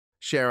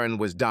Sharon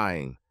was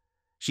dying.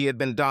 She had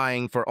been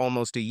dying for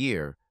almost a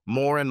year,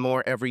 more and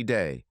more every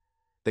day.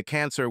 The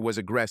cancer was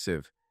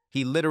aggressive.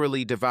 He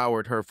literally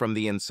devoured her from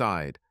the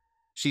inside.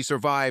 She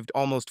survived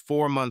almost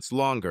 4 months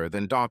longer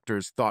than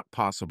doctors thought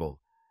possible.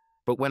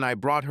 But when I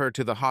brought her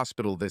to the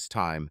hospital this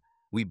time,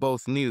 we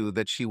both knew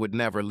that she would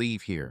never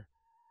leave here.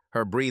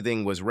 Her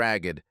breathing was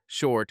ragged,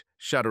 short,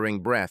 shuddering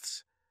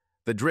breaths.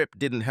 The drip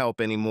didn't help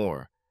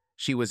anymore.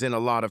 She was in a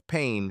lot of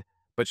pain,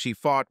 but she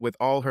fought with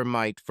all her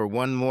might for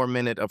 1 more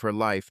minute of her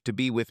life to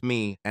be with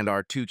me and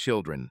our 2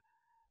 children.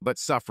 But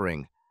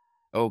suffering.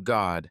 Oh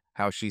God,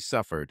 how she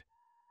suffered.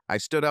 I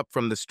stood up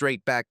from the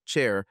straight-backed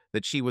chair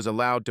that she was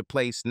allowed to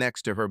place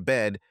next to her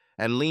bed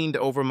and leaned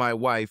over my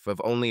wife of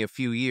only a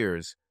few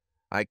years.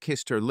 I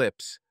kissed her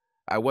lips.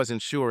 I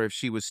wasn't sure if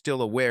she was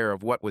still aware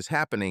of what was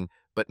happening,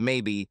 but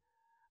maybe.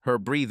 Her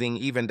breathing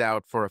evened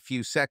out for a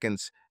few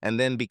seconds and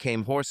then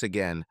became hoarse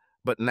again,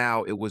 but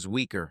now it was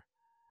weaker.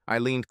 I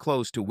leaned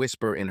close to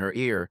whisper in her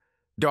ear,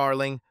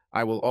 "Darling,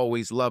 I will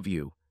always love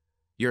you.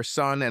 Your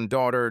son and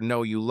daughter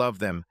know you love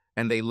them,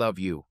 and they love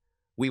you.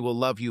 We will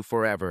love you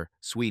forever,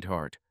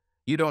 sweetheart.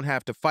 You don't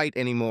have to fight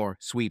anymore,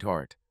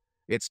 sweetheart.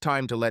 It's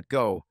time to let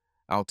go.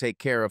 I'll take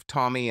care of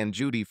Tommy and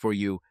Judy for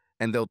you,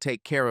 and they'll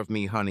take care of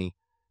me, honey.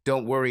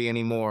 Don't worry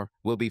anymore,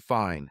 we'll be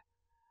fine."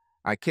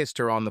 I kissed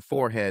her on the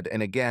forehead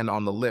and again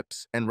on the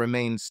lips and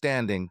remained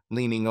standing,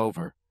 leaning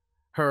over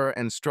her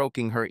and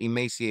stroking her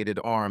emaciated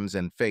arms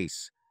and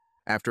face.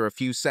 After a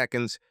few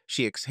seconds,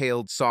 she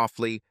exhaled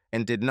softly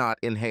and did not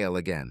inhale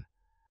again.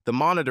 The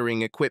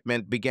monitoring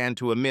equipment began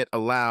to emit a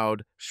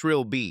loud,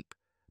 shrill beep,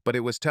 but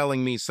it was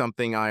telling me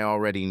something I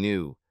already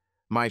knew.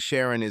 My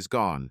Sharon is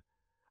gone.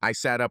 I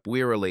sat up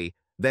wearily,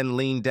 then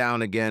leaned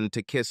down again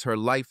to kiss her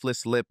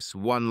lifeless lips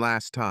one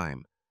last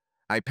time.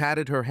 I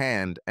patted her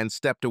hand and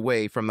stepped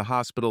away from the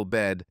hospital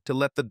bed to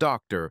let the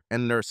doctor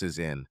and nurses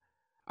in.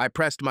 I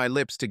pressed my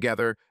lips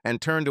together and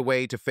turned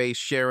away to face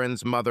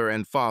Sharon's mother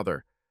and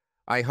father.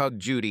 I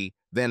hugged Judy,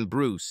 then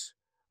Bruce.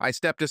 I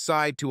stepped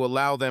aside to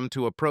allow them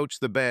to approach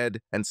the bed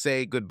and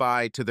say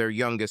goodbye to their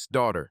youngest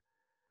daughter.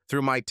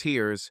 Through my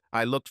tears,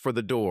 I looked for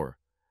the door.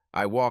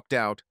 I walked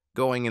out,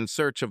 going in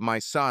search of my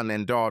son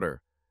and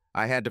daughter.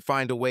 I had to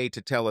find a way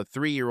to tell a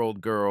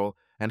 3-year-old girl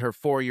and her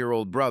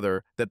 4-year-old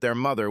brother that their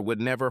mother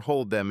would never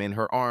hold them in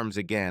her arms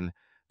again,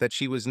 that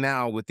she was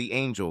now with the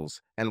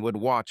angels and would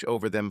watch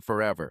over them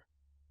forever.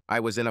 I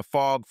was in a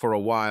fog for a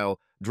while,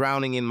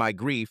 drowning in my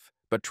grief,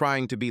 but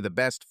trying to be the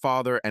best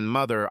father and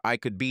mother I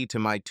could be to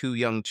my 2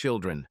 young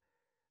children.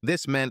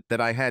 This meant that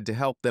I had to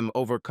help them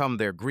overcome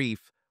their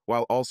grief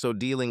while also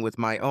dealing with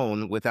my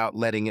own without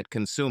letting it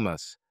consume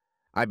us.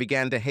 I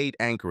began to hate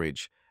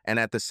Anchorage, and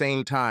at the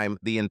same time,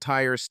 the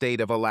entire state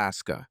of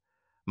Alaska.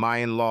 My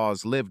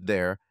in-laws lived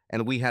there,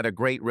 and we had a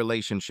great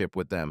relationship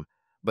with them,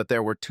 but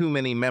there were too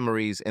many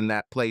memories in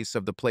that place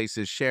of the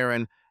places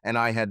Sharon and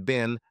I had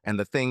been and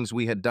the things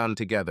we had done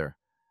together.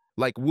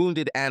 Like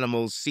wounded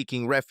animals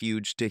seeking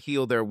refuge to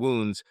heal their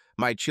wounds,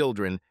 my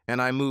children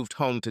and I moved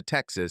home to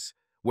Texas,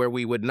 where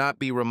we would not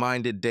be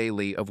reminded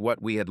daily of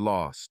what we had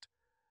lost.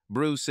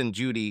 Bruce and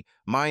Judy,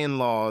 my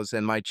in-laws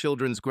and my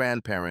children's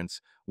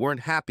grandparents,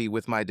 weren't happy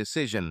with my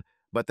decision,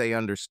 but they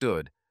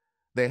understood.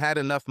 They had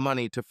enough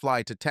money to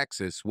fly to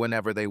Texas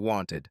whenever they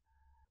wanted.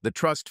 The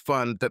trust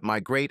fund that my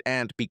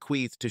great-aunt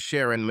bequeathed to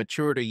Sharon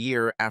matured a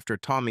year after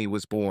Tommy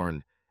was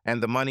born,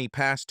 and the money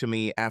passed to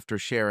me after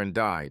Sharon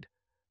died.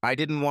 I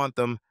didn't want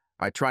them.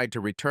 I tried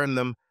to return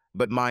them,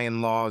 but my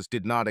in-laws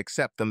did not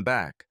accept them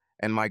back,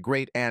 and my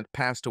great-aunt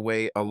passed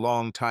away a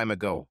long time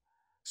ago.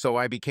 So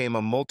I became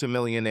a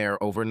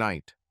multimillionaire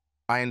overnight.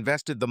 I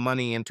invested the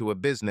money into a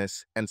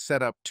business and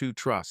set up 2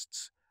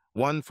 trusts,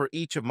 one for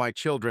each of my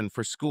children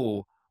for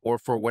school or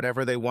for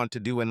whatever they want to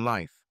do in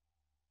life.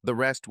 The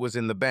rest was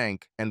in the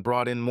bank and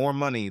brought in more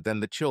money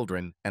than the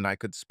children and I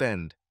could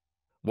spend.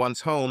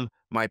 Once home,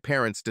 my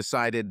parents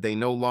decided they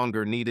no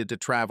longer needed to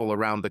travel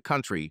around the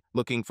country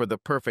looking for the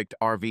perfect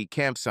RV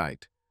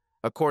campsite.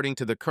 According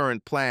to the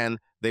current plan,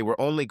 they were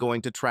only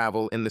going to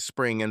travel in the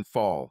spring and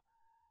fall.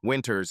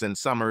 Winters and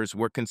summers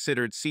were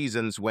considered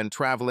seasons when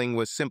traveling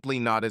was simply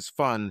not as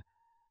fun.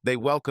 They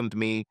welcomed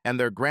me and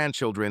their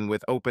grandchildren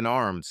with open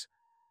arms.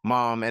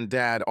 Mom and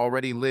Dad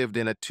already lived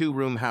in a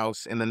 2-room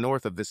house in the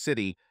north of the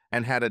city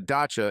and had a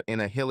dacha in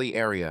a hilly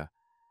area.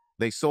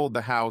 They sold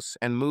the house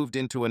and moved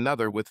into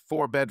another with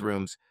 4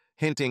 bedrooms,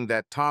 hinting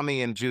that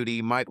Tommy and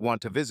Judy might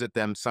want to visit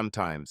them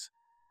sometimes.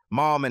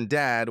 Mom and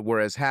Dad were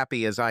as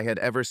happy as I had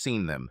ever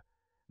seen them.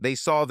 They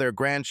saw their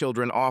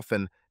grandchildren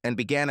often and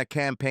began a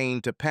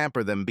campaign to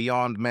pamper them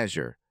beyond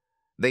measure.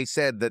 They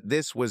said that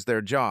this was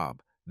their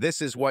job.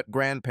 This is what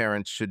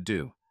grandparents should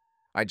do.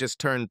 I just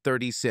turned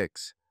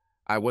 36.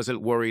 I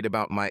wasn't worried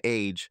about my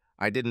age.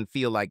 I didn't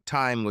feel like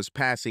time was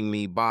passing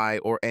me by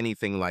or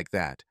anything like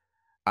that.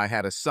 I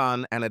had a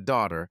son and a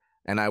daughter,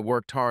 and I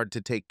worked hard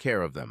to take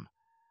care of them.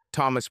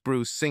 Thomas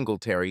Bruce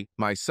Singletary,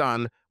 my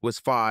son, was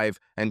 5,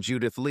 and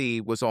Judith Lee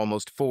was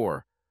almost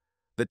 4.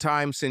 The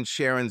time since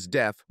Sharon's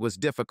death was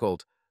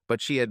difficult,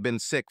 but she had been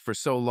sick for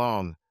so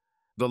long.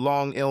 The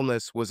long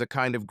illness was a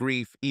kind of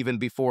grief even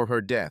before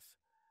her death.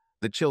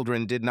 The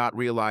children did not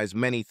realize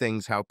many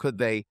things, how could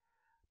they?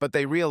 But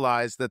they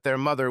realized that their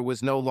mother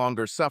was no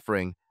longer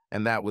suffering,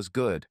 and that was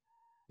good.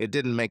 It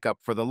didn't make up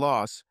for the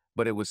loss,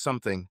 but it was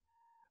something.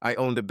 I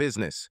owned a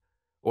business.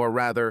 Or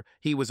rather,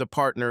 he was a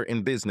partner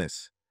in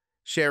business.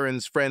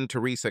 Sharon's friend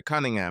Teresa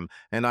Cunningham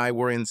and I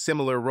were in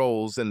similar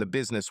roles in the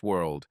business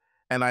world,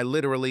 and I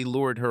literally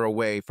lured her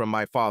away from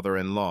my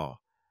father-in-law.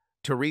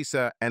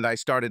 Teresa and I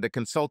started a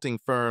consulting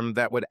firm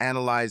that would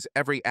analyze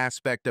every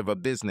aspect of a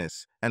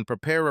business and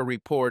prepare a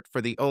report for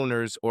the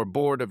owners or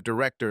board of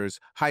directors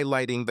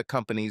highlighting the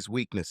company's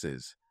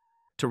weaknesses.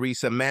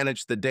 Teresa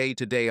managed the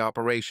day-to-day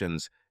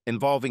operations,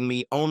 involving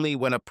me only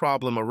when a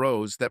problem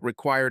arose that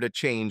required a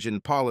change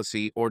in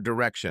policy or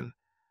direction.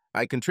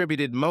 I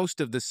contributed most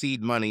of the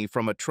seed money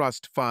from a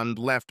trust fund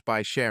left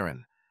by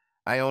Sharon.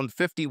 I owned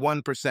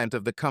 51%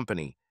 of the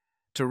company.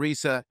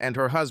 Teresa and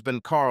her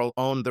husband Carl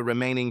owned the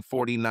remaining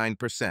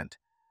 49%.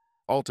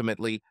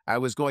 Ultimately, I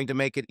was going to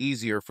make it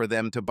easier for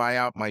them to buy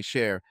out my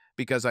share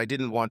because I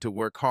didn't want to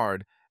work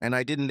hard and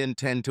I didn't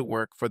intend to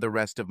work for the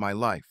rest of my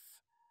life.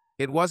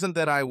 It wasn't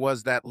that I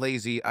was that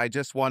lazy, I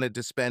just wanted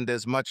to spend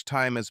as much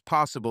time as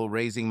possible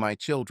raising my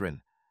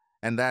children.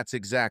 And that's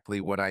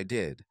exactly what I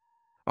did.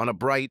 On a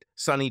bright,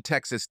 sunny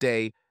Texas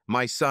day,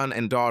 my son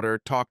and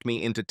daughter talked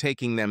me into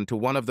taking them to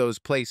one of those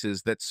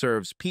places that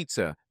serves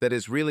pizza that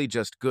is really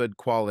just good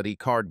quality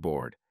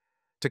cardboard.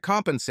 To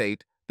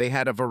compensate, they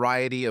had a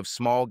variety of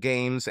small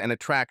games and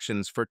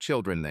attractions for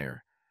children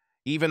there.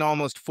 Even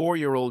almost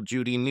 4-year-old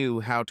Judy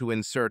knew how to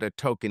insert a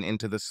token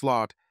into the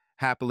slot,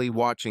 happily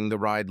watching the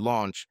ride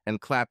launch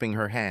and clapping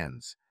her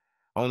hands.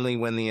 Only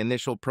when the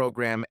initial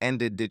program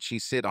ended did she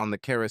sit on the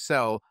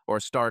carousel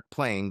or start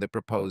playing the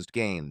proposed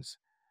games.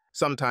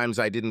 Sometimes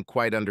I didn't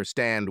quite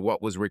understand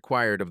what was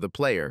required of the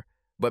player,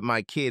 but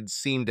my kids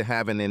seemed to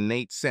have an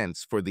innate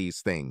sense for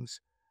these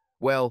things.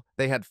 Well,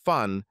 they had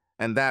fun,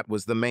 and that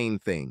was the main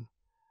thing.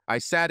 I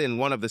sat in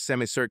one of the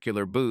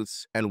semicircular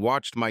booths and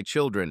watched my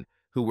children,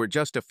 who were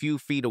just a few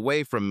feet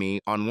away from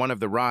me, on one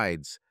of the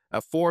rides,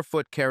 a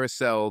 4-foot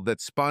carousel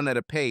that spun at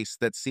a pace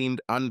that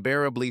seemed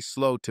unbearably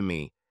slow to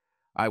me.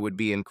 I would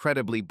be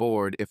incredibly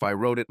bored if I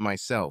rode it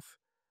myself,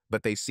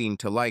 but they seemed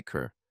to like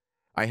her.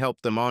 I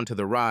helped them onto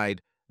the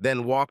ride,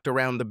 then walked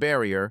around the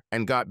barrier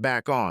and got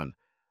back on.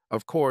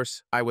 Of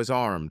course, I was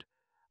armed.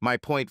 My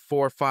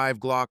 .45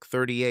 Glock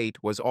 38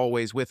 was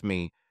always with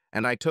me,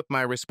 and I took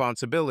my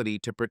responsibility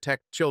to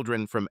protect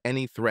children from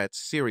any threats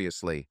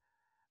seriously.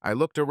 I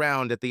looked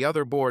around at the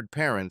other bored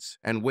parents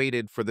and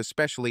waited for the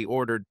specially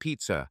ordered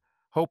pizza,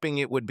 hoping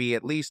it would be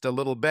at least a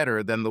little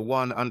better than the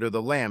one under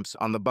the lamps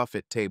on the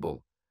buffet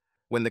table.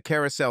 When the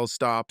carousel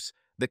stops,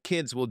 the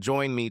kids will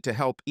join me to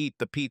help eat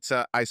the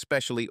pizza I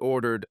specially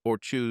ordered or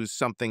choose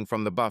something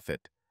from the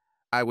buffet.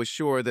 I was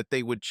sure that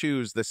they would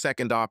choose the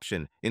second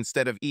option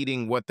instead of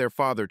eating what their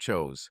father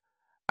chose.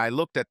 I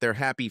looked at their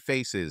happy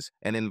faces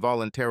and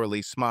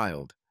involuntarily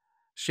smiled.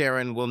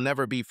 Sharon will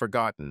never be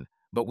forgotten,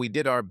 but we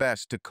did our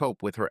best to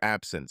cope with her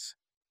absence.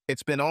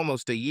 It's been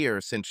almost a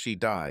year since she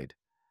died.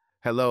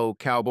 "Hello,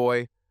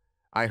 cowboy,"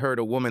 I heard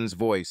a woman's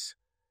voice.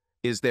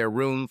 "Is there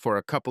room for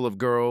a couple of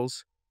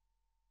girls?"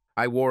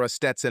 I wore a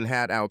Stetson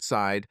hat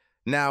outside.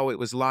 Now it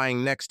was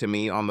lying next to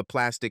me on the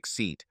plastic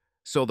seat,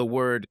 so the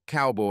word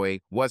cowboy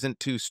wasn't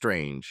too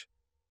strange.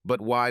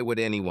 But why would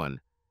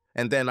anyone?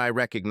 And then I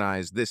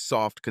recognized this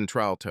soft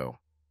contralto.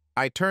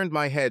 I turned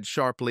my head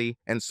sharply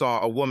and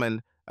saw a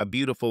woman, a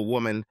beautiful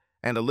woman,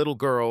 and a little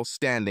girl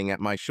standing at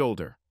my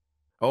shoulder.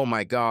 "Oh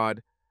my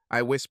God,"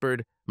 I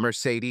whispered,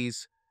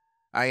 "Mercedes."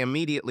 I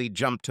immediately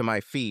jumped to my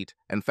feet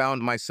and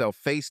found myself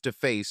face to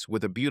face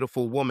with a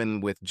beautiful woman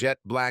with jet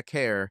black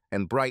hair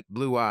and bright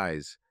blue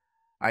eyes.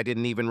 I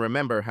didn't even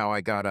remember how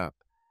I got up.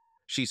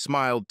 She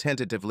smiled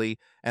tentatively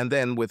and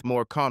then with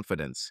more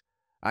confidence.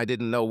 I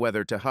didn't know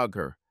whether to hug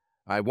her.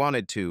 I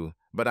wanted to,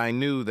 but I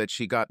knew that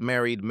she got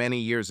married many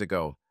years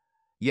ago.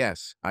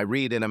 Yes, I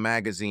read in a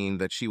magazine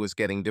that she was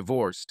getting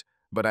divorced,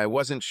 but I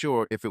wasn't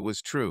sure if it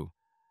was true.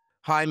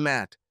 "Hi,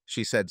 Matt,"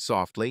 she said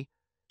softly.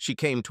 She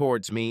came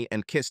towards me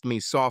and kissed me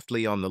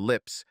softly on the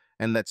lips,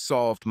 and that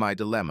solved my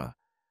dilemma.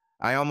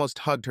 I almost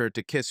hugged her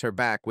to kiss her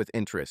back with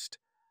interest.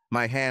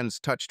 My hands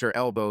touched her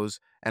elbows,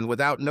 and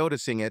without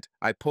noticing it,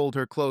 I pulled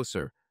her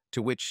closer,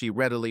 to which she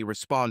readily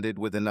responded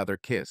with another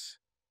kiss.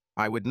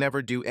 I would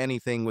never do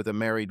anything with a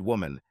married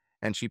woman,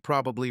 and she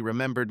probably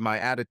remembered my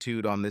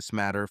attitude on this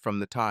matter from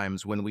the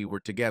times when we were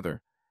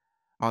together.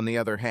 On the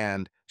other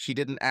hand, she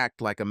didn't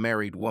act like a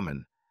married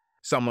woman.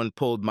 Someone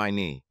pulled my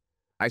knee.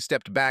 I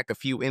stepped back a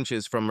few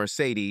inches from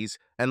Mercedes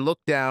and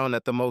looked down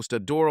at the most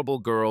adorable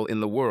girl in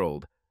the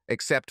world,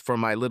 except for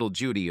my little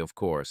Judy, of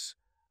course.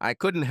 I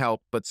couldn't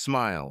help but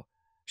smile.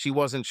 She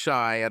wasn't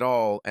shy at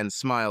all and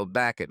smiled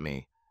back at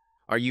me.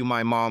 "Are you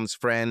my mom's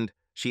friend?"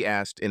 she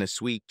asked in a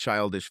sweet,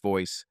 childish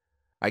voice.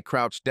 I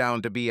crouched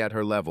down to be at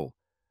her level.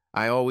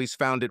 I always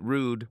found it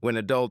rude when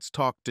adults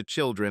talked to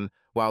children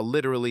while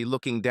literally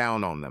looking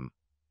down on them.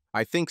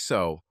 "I think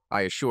so,"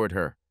 I assured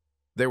her.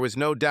 There was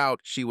no doubt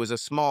she was a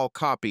small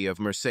copy of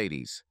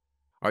Mercedes.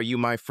 "Are you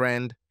my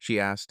friend?" she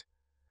asked.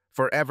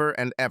 "Forever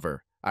and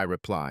ever," I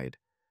replied.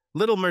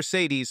 Little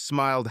Mercedes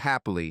smiled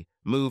happily,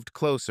 moved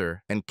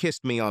closer, and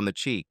kissed me on the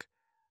cheek.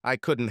 I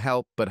couldn't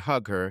help but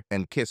hug her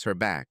and kiss her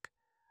back.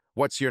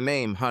 "What's your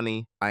name,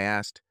 honey?" I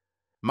asked.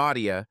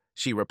 "Madia,"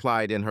 she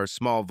replied in her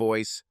small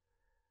voice,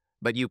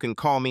 "but you can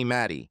call me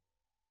Maddie."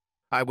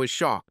 I was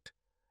shocked.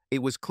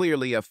 It was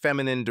clearly a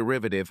feminine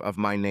derivative of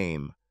my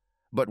name.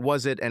 But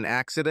was it an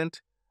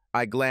accident?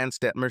 I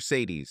glanced at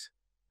Mercedes.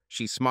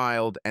 She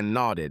smiled and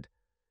nodded.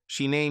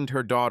 She named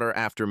her daughter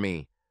after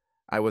me.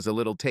 I was a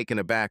little taken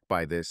aback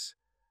by this.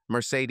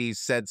 Mercedes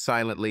said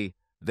silently,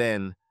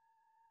 "Then,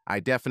 I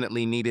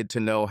definitely needed to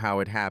know how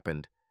it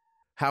happened."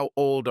 "How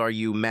old are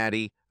you,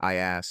 Maddie?" I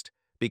asked,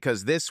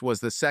 because this was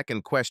the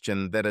second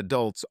question that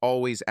adults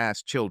always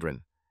ask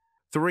children.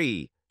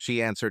 "3,"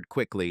 she answered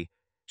quickly.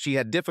 She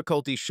had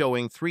difficulty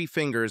showing 3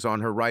 fingers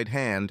on her right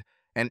hand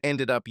and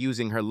ended up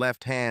using her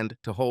left hand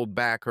to hold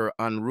back her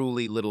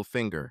unruly little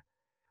finger.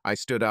 I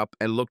stood up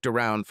and looked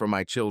around for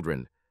my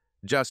children.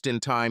 Just in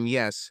time,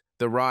 yes,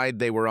 the ride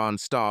they were on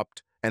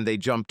stopped, and they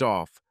jumped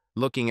off,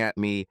 looking at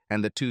me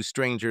and the 2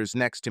 strangers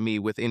next to me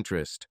with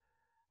interest.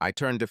 I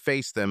turned to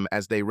face them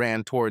as they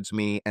ran towards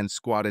me and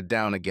squatted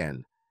down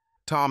again.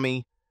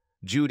 "Tommy,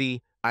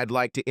 Judy, I'd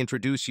like to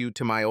introduce you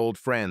to my old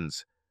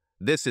friends.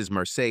 This is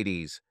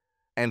Mercedes,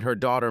 and her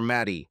daughter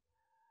Maddie."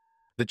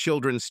 The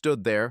children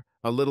stood there,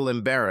 a little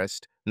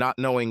embarrassed, not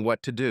knowing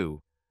what to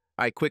do.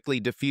 I quickly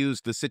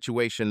diffused the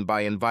situation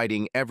by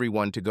inviting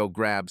everyone to go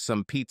grab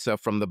some pizza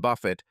from the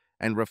buffet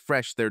and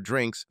refresh their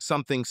drinks,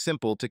 something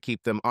simple to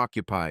keep them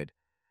occupied.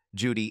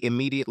 Judy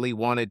immediately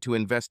wanted to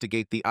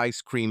investigate the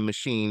ice cream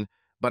machine,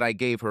 but I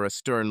gave her a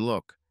stern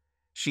look.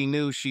 She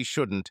knew she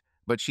shouldn't,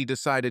 but she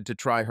decided to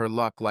try her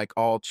luck like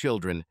all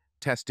children,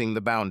 testing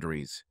the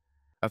boundaries.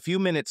 A few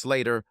minutes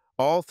later,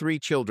 all 3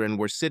 children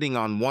were sitting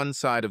on one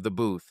side of the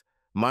booth,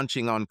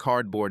 munching on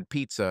cardboard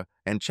pizza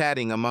and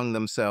chatting among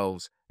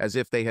themselves as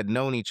if they had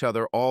known each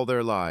other all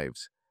their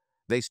lives.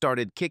 They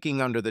started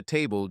kicking under the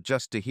table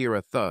just to hear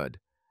a thud.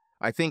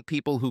 "I think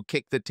people who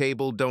kick the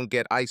table don't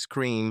get ice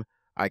cream,"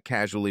 I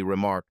casually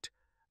remarked.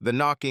 The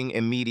knocking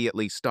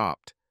immediately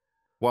stopped.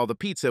 While the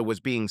pizza was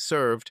being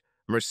served,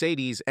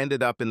 Mercedes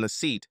ended up in the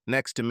seat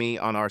next to me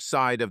on our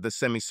side of the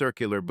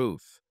semicircular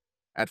booth.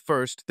 At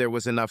first, there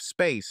was enough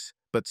space,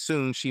 but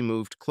soon she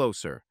moved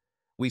closer.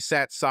 We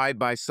sat side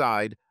by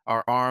side,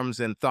 our arms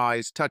and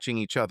thighs touching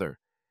each other.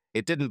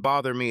 It didn't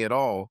bother me at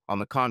all, on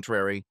the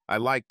contrary, I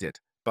liked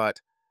it,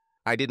 but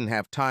I didn't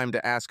have time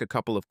to ask a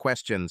couple of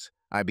questions.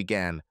 I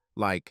began,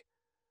 like,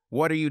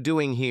 "What are you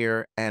doing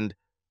here?" and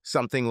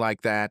something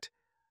like that.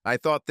 I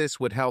thought this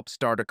would help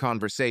start a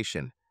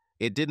conversation.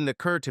 It didn't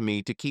occur to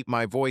me to keep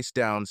my voice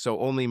down so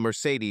only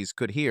Mercedes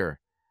could hear.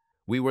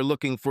 "We were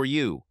looking for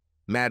you,"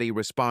 Maddie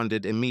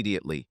responded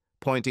immediately,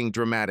 pointing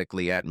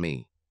dramatically at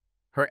me.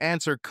 Her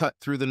answer cut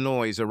through the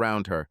noise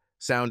around her,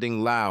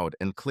 sounding loud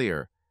and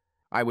clear.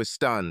 I was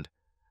stunned.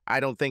 I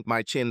don't think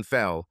my chin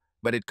fell,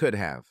 but it could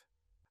have.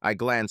 I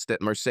glanced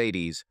at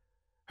Mercedes.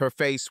 Her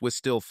face was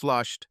still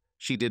flushed.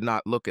 She did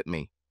not look at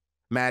me.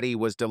 Maddie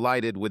was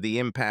delighted with the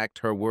impact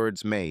her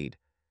words made.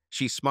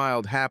 She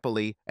smiled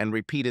happily and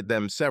repeated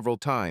them several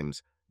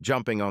times,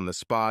 jumping on the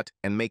spot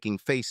and making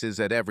faces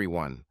at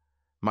everyone.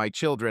 My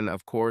children,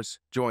 of course,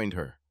 joined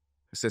her.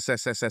 "S.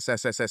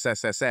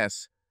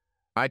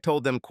 I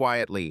told them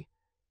quietly,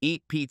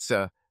 "Eat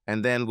pizza,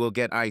 and then we'll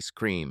get ice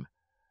cream."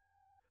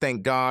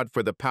 Thank God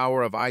for the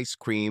power of ice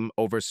cream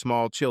over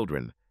small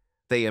children.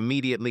 They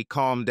immediately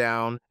calmed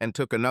down and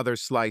took another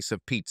slice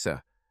of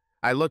pizza.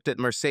 I looked at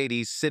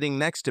Mercedes sitting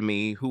next to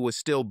me, who was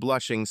still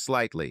blushing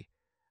slightly.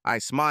 I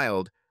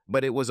smiled,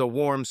 but it was a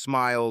warm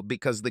smile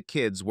because the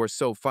kids were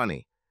so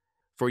funny.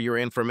 "For your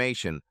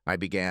information," I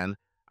began,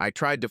 "I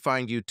tried to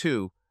find you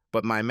too,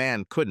 but my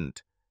man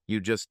couldn't. You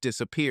just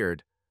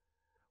disappeared."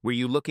 "Were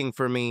you looking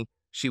for me?"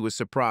 She was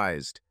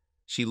surprised.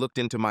 She looked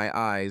into my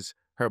eyes,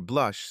 her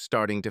blush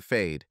starting to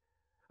fade.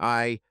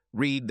 "I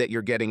read that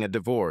you're getting a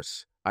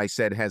divorce," I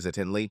said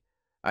hesitantly.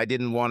 I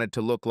didn't want it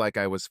to look like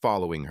I was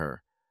following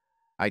her.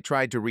 "I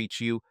tried to reach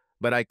you,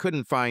 but I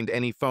couldn't find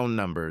any phone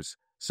numbers,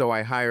 so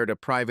I hired a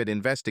private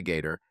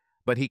investigator,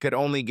 but he could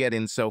only get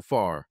in so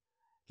far.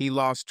 He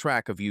lost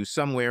track of you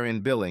somewhere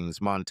in Billings,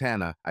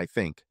 Montana, I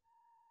think."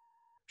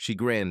 She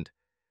grinned.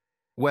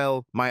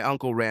 "Well, my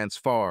Uncle Rance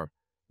Farr,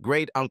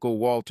 great-uncle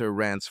Walter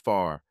Rance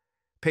Farr,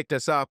 picked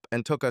us up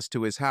and took us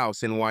to his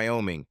house in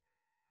Wyoming.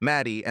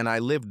 Maddie and I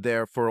lived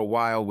there for a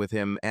while with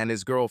him and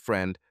his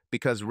girlfriend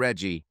because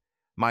Reggie,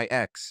 my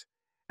ex,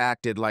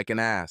 acted like an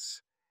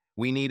ass.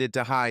 We needed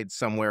to hide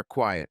somewhere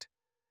quiet.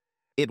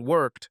 It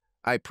worked,"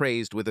 I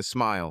praised with a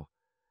smile.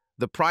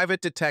 "The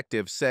private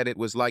detective said it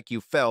was like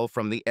you fell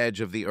from the edge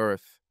of the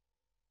earth."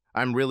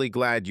 "I'm really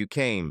glad you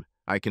came,"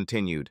 I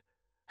continued.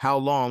 "How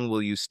long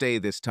will you stay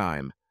this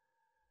time?"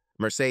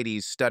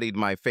 Mercedes studied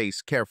my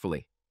face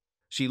carefully.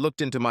 She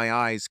looked into my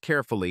eyes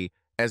carefully,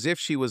 as if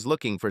she was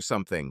looking for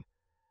something.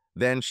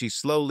 Then she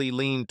slowly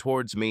leaned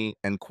towards me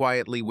and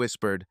quietly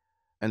whispered,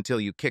 "Until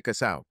you kick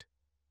us out."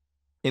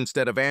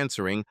 Instead of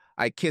answering,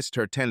 I kissed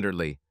her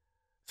tenderly.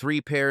 3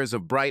 pairs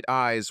of bright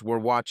eyes were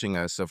watching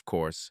us, of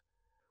course.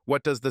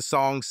 "What does the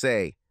song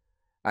say?"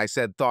 I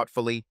said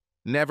thoughtfully.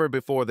 "Never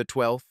before the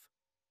 12th."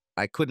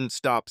 I couldn't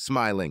stop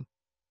smiling.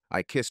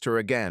 I kissed her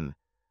again.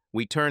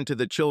 We turned to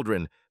the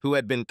children, who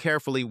had been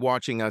carefully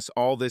watching us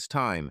all this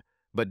time,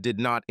 but did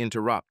not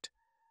interrupt.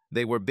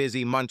 They were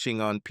busy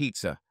munching on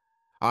pizza.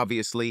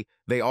 Obviously,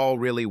 they all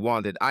really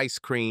wanted ice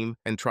cream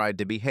and tried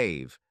to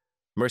behave.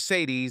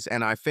 Mercedes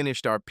and I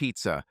finished our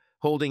pizza,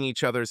 holding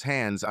each other's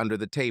hands under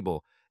the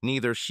table.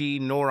 Neither she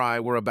nor I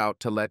were about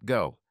to let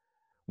go.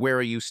 "Where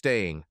are you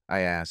staying?"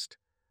 I asked.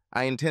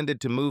 I intended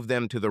to move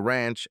them to the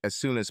ranch as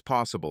soon as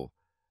possible.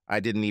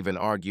 I didn't even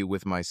argue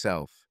with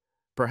myself.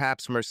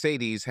 Perhaps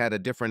Mercedes had a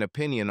different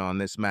opinion on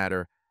this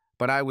matter,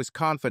 but I was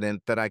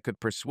confident that I could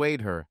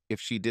persuade her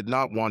if she did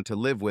not want to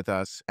live with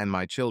us and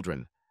my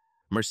children.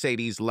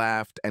 Mercedes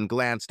laughed and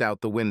glanced out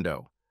the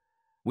window.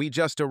 "We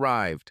just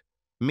arrived.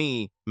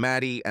 Me,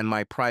 Maddie, and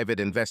my private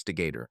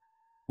investigator.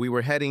 We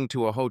were heading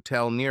to a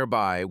hotel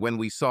nearby when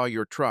we saw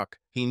your truck.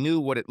 He knew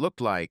what it looked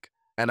like,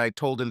 and I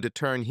told him to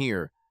turn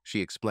here,"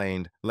 she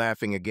explained,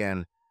 laughing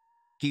again.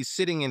 "He's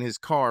sitting in his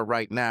car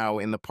right now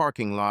in the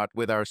parking lot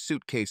with our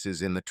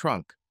suitcases in the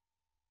trunk."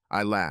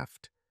 I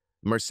laughed.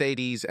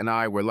 Mercedes and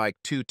I were like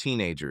 2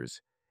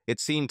 teenagers. It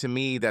seemed to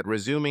me that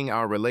resuming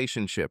our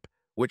relationship,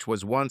 which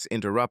was once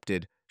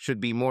interrupted,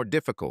 should be more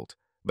difficult,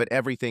 but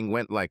everything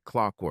went like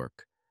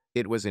clockwork.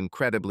 It was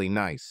incredibly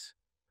nice.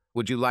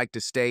 "Would you like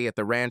to stay at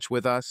the ranch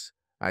with us?"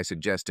 I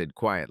suggested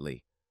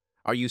quietly.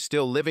 "Are you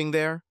still living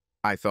there?"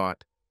 I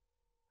thought.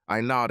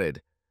 I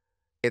nodded.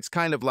 "It's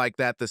kind of like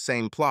that, the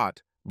same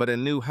plot, but a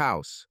new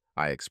house,"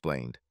 I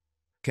explained.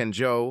 "Can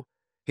Joe,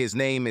 his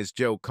name is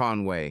Joe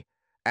Conway,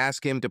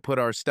 ask him to put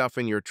our stuff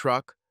in your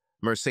truck?"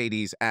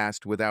 Mercedes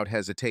asked without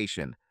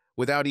hesitation,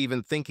 without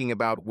even thinking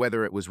about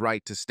whether it was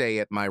right to stay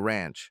at my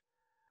ranch.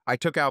 I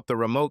took out the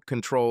remote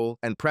control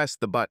and pressed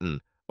the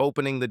button,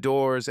 opening the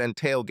doors and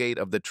tailgate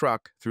of the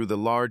truck through the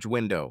large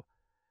window.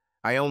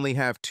 "I only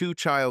have 2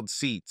 child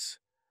seats,"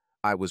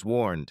 I was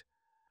warned.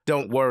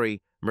 "Don't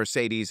worry,"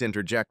 Mercedes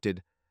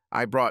interjected.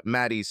 "I brought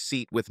Maddie's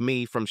seat with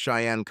me from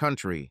Cheyenne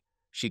Country."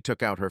 She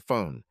took out her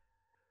phone.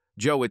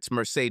 "Joe, it's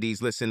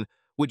Mercedes. Listen,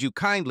 would you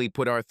kindly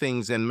put our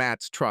things in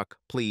Matt's truck,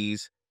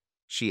 please?"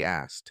 she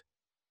asked.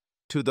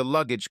 "To the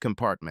luggage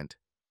compartment."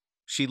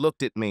 She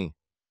looked at me.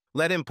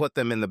 "Let him put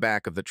them in the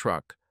back of the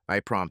truck," I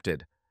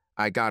prompted.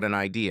 I got an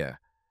idea.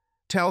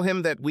 "Tell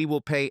him that we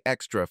will pay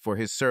extra for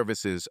his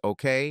services,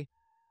 okay?"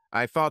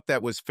 I thought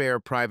that was fair.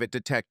 Private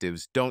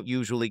detectives don't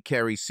usually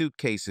carry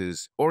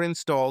suitcases or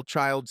install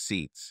child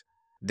seats.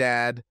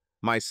 "Dad,"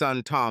 my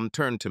son Tom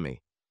turned to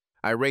me.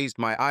 I raised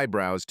my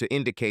eyebrows to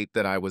indicate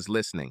that I was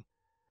listening.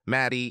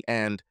 "Maddie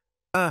and,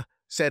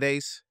 said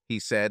Ace," he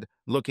said,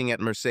 looking at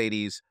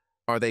Mercedes.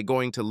 "Are they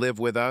going to live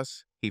with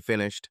us?" he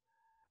finished.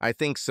 "I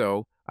think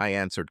so," I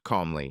answered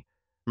calmly.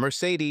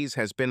 "Mercedes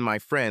has been my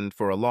friend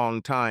for a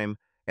long time,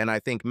 and I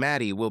think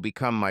Maddie will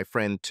become my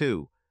friend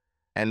too.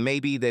 And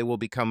maybe they will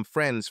become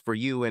friends for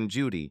you and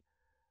Judy.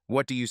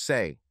 What do you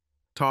say?"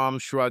 Tom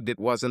shrugged. It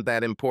wasn't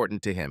that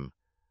important to him.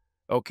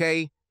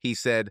 "Okay," he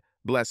said,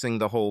 blessing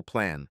the whole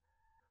plan.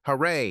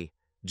 "Hooray!"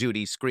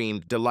 Judy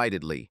screamed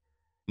delightedly.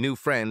 New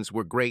friends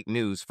were great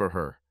news for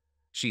her.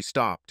 She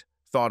stopped,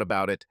 thought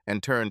about it,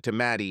 and turned to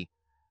Maddie.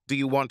 "Do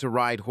you want to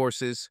ride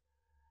horses?"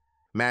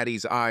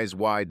 Maddie's eyes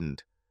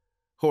widened.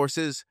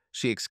 "Horses?"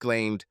 she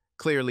exclaimed,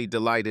 clearly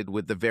delighted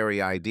with the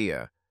very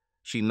idea.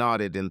 She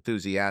nodded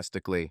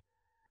enthusiastically.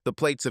 The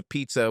plates of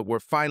pizza were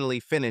finally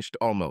finished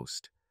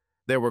almost.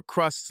 There were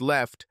crusts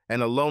left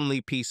and a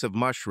lonely piece of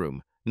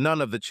mushroom.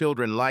 None of the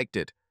children liked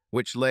it,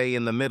 which lay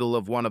in the middle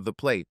of one of the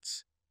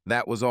plates.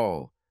 That was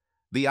all.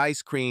 The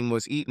ice cream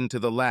was eaten to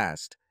the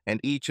last, and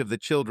each of the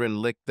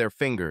children licked their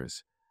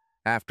fingers.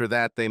 After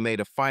that, they made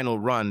a final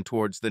run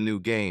towards the new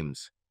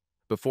games.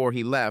 Before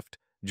he left,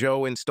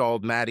 Joe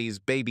installed Maddie's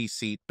baby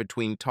seat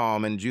between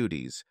Tom and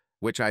Judy's,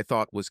 which I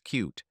thought was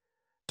cute.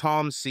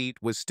 Tom's seat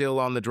was still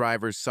on the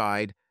driver's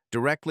side,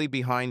 directly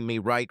behind me,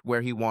 right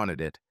where he wanted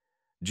it.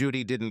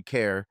 Judy didn't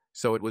care,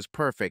 so it was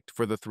perfect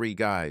for the 3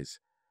 guys.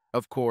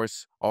 Of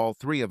course, all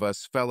 3 of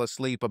us fell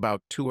asleep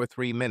about 2 or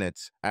 3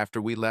 minutes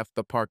after we left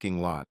the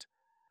parking lot.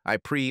 I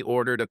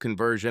pre-ordered a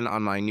conversion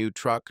on my new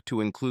truck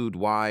to include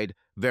wide,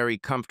 very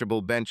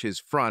comfortable benches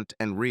front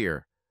and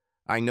rear.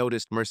 I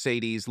noticed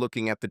Mercedes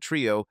looking at the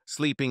trio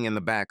sleeping in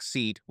the back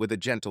seat with a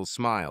gentle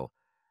smile.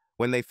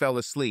 When they fell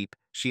asleep,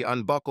 she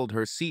unbuckled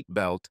her seat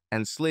belt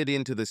and slid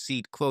into the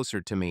seat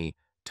closer to me,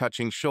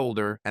 touching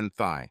shoulder and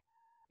thigh.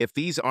 "If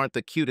these aren't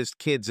the cutest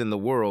kids in the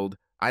world,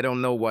 I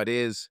don't know what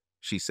is,"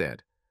 she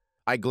said.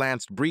 I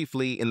glanced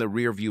briefly in the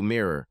rearview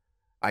mirror.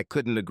 I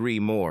couldn't agree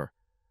more.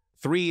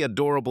 3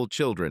 adorable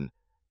children,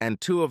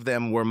 and 2 of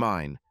them were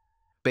mine.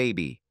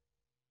 "Baby,"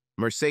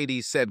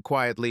 Mercedes said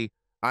quietly.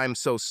 "I'm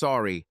so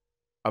sorry."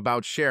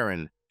 "About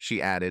Sharon,"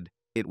 she added.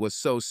 "It was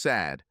so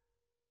sad."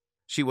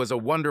 "She was a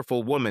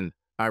wonderful woman,"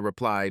 I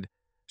replied.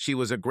 "She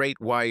was a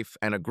great wife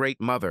and a great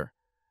mother.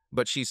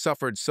 But she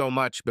suffered so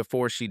much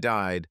before she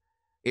died.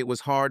 It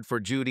was hard for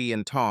Judy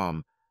and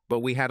Tom, but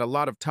we had a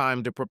lot of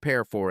time to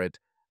prepare for it,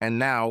 and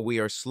now we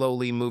are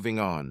slowly moving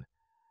on.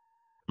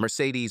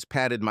 Mercedes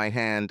patted my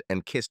hand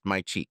and kissed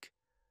my cheek.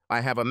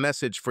 "I have a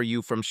message for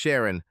you from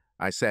Sharon,"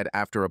 I said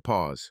after a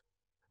pause.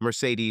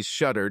 Mercedes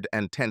shuddered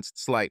and tensed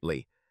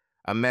slightly.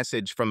 A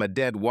message from a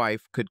dead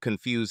wife could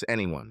confuse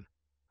anyone.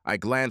 I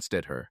glanced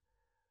at her.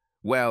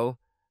 "Well,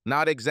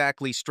 not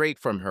exactly straight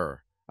from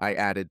her," I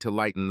added to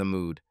lighten the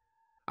mood.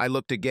 I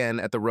looked again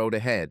at the road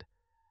ahead.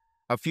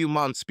 A few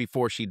months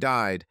before she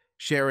died,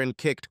 Sharon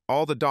kicked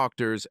all the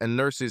doctors and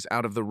nurses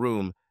out of the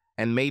room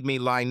and made me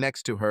lie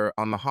next to her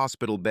on the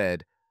hospital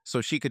bed so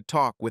she could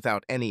talk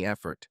without any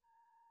effort.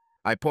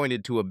 I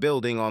pointed to a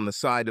building on the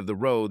side of the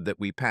road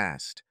that we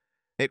passed.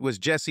 It was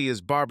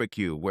Jesse's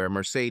barbecue where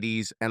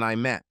Mercedes and I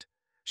met.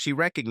 She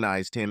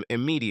recognized him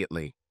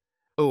immediately.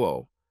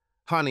 "Oh,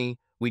 honey,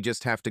 we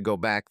just have to go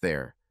back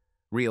there.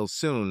 Real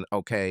soon,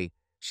 okay?"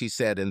 she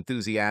said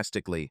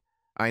enthusiastically.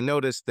 I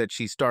noticed that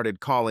she started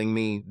calling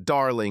me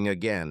darling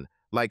again,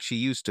 like she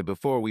used to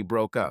before we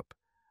broke up.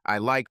 I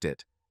liked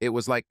it. It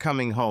was like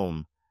coming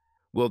home.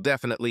 "We'll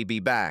definitely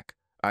be back,"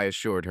 I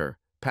assured her,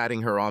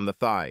 patting her on the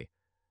thigh.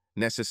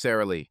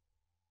 "Necessarily."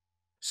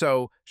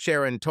 So,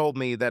 Sharon told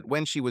me that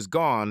when she was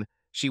gone,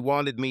 she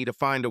wanted me to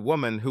find a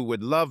woman who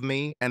would love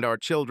me and our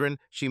children.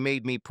 She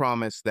made me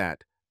promise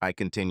that, I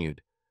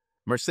continued.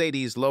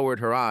 Mercedes lowered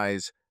her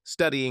eyes,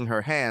 studying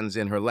her hands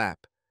in her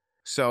lap.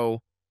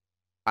 "So,"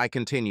 I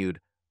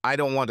continued, "I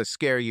don't want to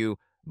scare you,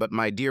 but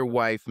my dear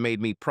wife made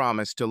me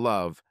promise to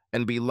love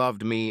and be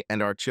loved me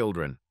and our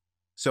children.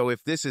 So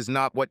if this is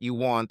not what you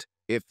want,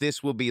 if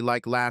this will be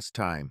like last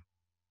time."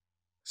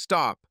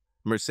 "Stop,"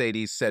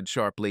 Mercedes said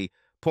sharply,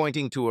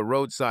 pointing to a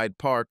roadside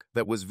park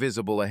that was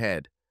visible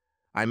ahead.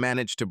 I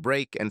managed to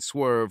brake and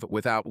swerve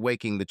without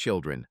waking the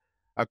children.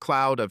 A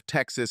cloud of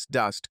Texas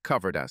dust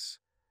covered us.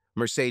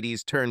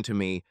 Mercedes turned to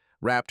me,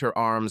 wrapped her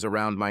arms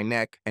around my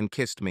neck, and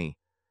kissed me.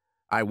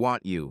 "I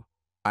want you.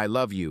 I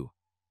love you.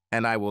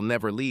 And I will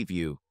never leave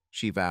you,"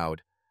 she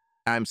vowed.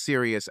 "I'm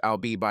serious. I'll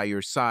be by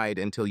your side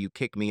until you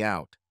kick me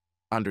out.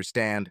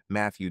 Understand,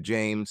 Matthew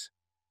James?"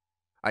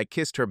 I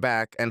kissed her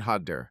back and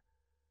hugged her.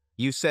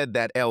 "You said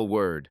that L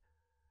word,"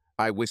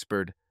 I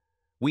whispered.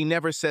 "We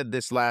never said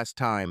this last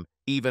time,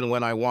 even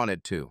when I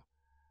wanted to."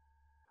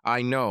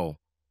 "I know,"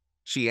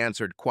 she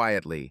answered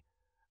quietly.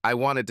 "I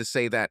wanted to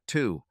say that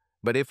too,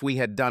 but if we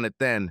had done it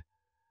then,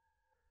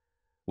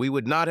 we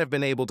would not have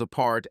been able to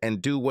part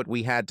and do what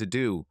we had to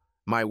do."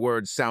 My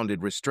words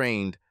sounded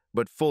restrained,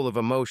 but full of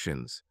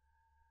emotions.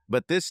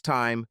 But this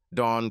time,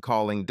 Dawn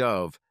calling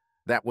Dove,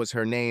 that was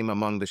her name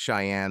among the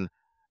Cheyenne.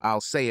 I'll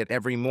say it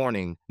every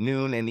morning,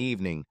 noon and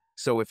evening,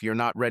 so if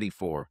you're not ready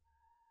for.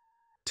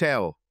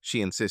 "Tell,"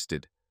 she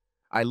insisted.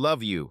 "I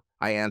love you,"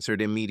 I answered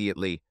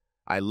immediately.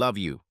 "I love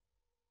you."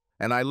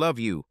 "And I love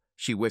you,"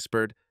 she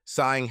whispered,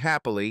 sighing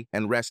happily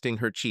and resting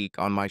her cheek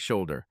on my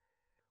shoulder.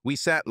 We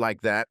sat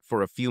like that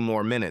for a few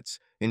more minutes,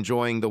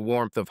 enjoying the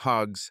warmth of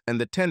hugs and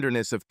the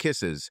tenderness of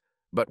kisses,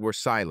 but were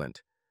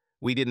silent.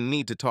 We didn't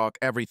need to talk,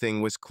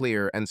 everything was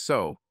clear, and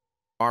so,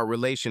 our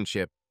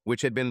relationship,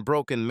 which had been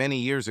broken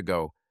many years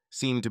ago,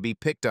 seemed to be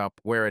picked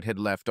up where it had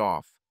left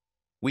off.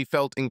 We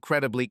felt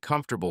incredibly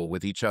comfortable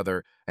with each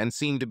other and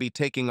seemed to be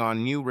taking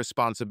on new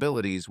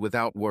responsibilities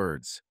without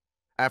words.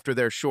 After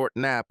their short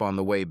nap on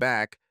the way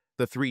back,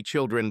 the three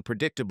children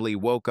predictably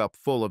woke up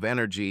full of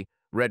energy,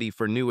 ready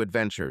for new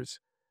adventures.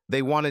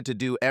 They wanted to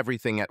do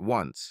everything at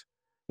once.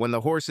 When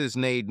the horses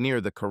neighed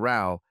near the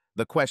corral,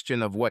 the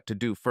question of what to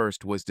do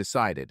first was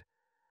decided.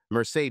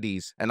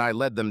 Mercedes and I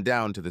led them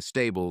down to the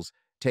stables,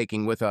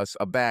 taking with us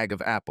a bag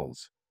of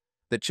apples.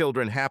 The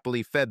children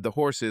happily fed the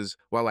horses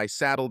while I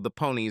saddled the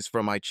ponies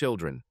for my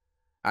children.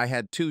 I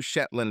had 2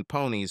 Shetland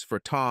ponies for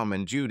Tom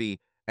and Judy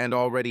and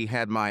already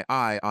had my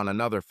eye on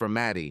another for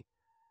Maddie.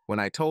 When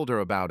I told her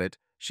about it,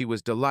 she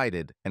was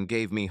delighted and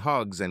gave me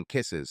hugs and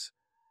kisses.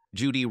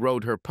 Judy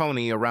rode her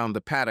pony around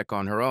the paddock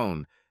on her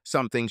own,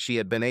 something she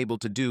had been able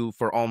to do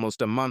for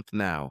almost a month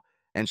now,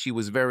 and she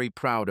was very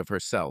proud of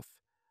herself.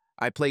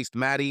 I placed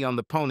Maddie on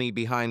the pony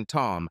behind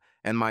Tom,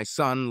 and my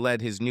son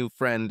led his new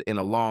friend in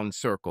a long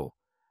circle.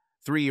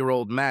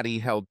 3-year-old Maddie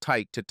held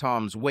tight to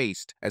Tom's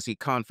waist as he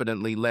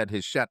confidently led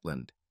his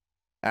Shetland.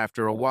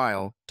 After a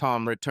while,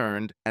 Tom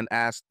returned and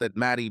asked that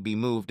Maddie be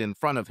moved in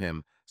front of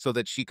him so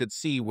that she could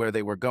see where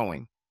they were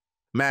going.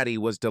 Maddie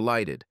was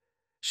delighted.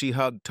 She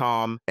hugged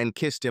Tom and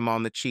kissed him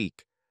on the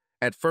cheek.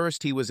 At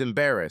first he was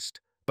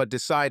embarrassed, but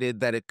decided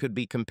that it could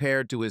be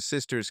compared to his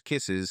sister's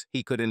kisses,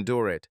 he could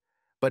endure it,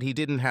 but he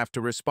didn't have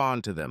to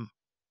respond to them.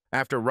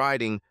 After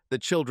riding, the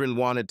children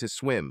wanted to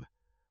swim.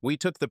 We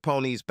took the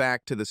ponies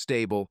back to the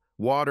stable,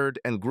 watered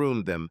and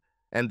groomed them,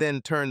 and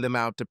then turned them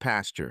out to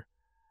pasture.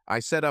 I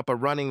set up a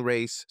running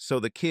race so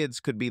the kids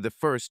could be the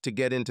first to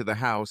get into the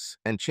house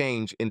and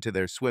change into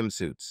their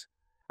swimsuits.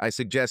 I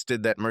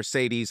suggested that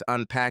Mercedes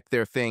unpack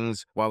their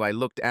things while I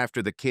looked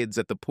after the kids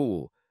at the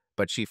pool,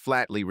 but she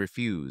flatly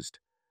refused.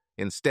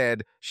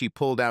 Instead, she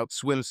pulled out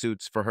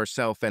swimsuits for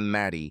herself and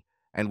Maddie,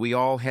 and we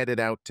all headed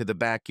out to the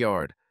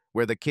backyard,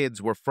 where the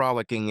kids were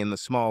frolicking in the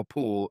small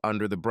pool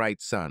under the bright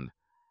sun.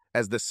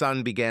 As the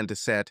sun began to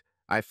set,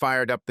 I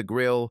fired up the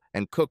grill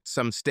and cooked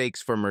some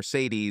steaks for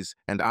Mercedes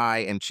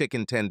and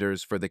chicken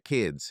tenders for the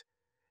kids.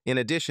 In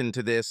addition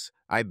to this,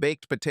 I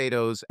baked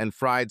potatoes and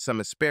fried some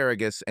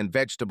asparagus and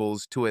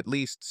vegetables to at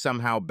least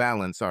somehow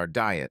balance our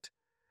diet.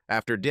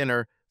 After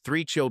dinner,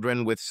 3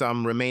 children with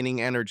some remaining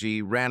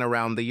energy ran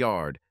around the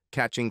yard,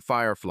 catching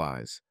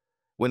fireflies.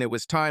 When it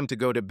was time to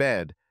go to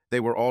bed, they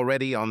were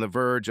already on the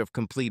verge of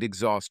complete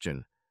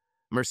exhaustion.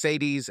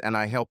 Mercedes and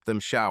I helped them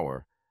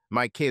shower.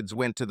 My kids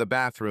went to the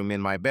bathroom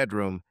in my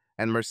bedroom,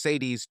 and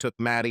Mercedes took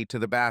Maddie to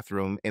the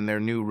bathroom in their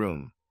new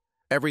room.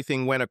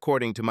 Everything went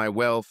according to my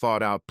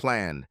well-thought-out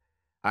plan.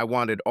 I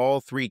wanted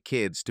all 3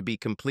 kids to be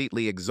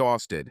completely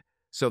exhausted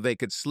so they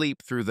could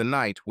sleep through the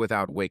night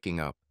without waking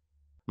up.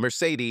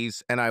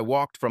 Mercedes and I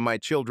walked from my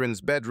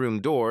children's bedroom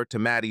door to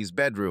Maddie's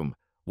bedroom,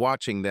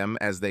 watching them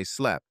as they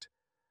slept.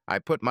 I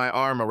put my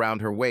arm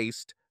around her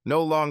waist,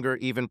 no longer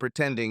even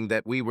pretending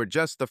that we were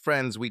just the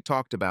friends we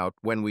talked about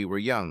when we were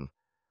young.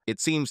 It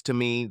seems to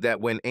me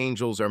that when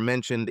angels are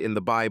mentioned in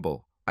the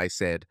Bible, I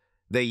said,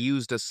 they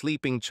used a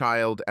sleeping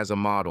child as a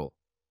model.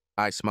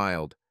 I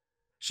smiled.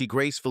 She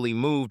gracefully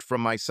moved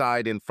from my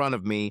side in front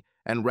of me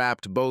and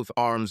wrapped both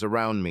arms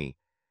around me.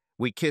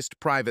 We kissed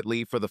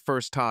privately for the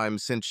first time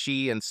since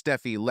she and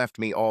Steffi left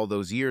me all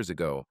those years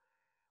ago.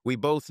 We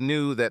both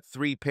knew that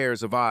 3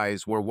 pairs of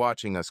eyes were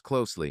watching us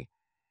closely.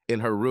 In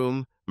her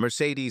room,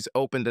 Mercedes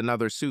opened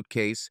another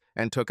suitcase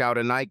and took out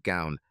a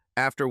nightgown,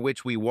 after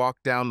which we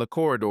walked down the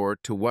corridor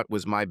to what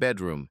was my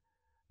bedroom.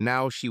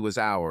 Now she was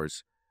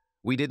ours.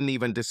 We didn't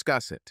even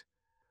discuss it.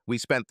 We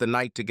spent the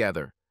night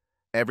together.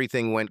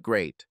 Everything went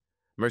great.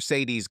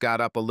 Mercedes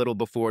got up a little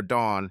before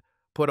dawn,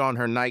 put on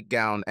her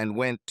nightgown and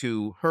went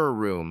to her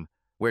room,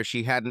 where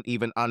she hadn't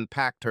even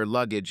unpacked her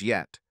luggage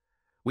yet.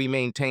 We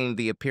maintained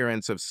the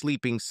appearance of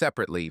sleeping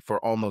separately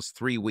for almost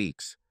 3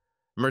 weeks.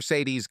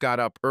 Mercedes got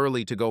up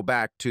early to go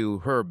back to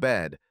her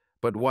bed,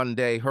 but one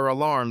day her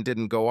alarm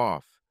didn't go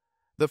off.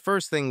 The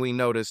first thing we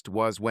noticed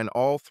was when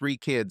all 3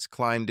 kids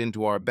climbed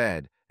into our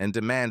bed and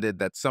demanded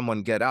that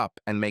someone get up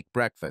and make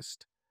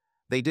breakfast.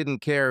 They didn't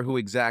care who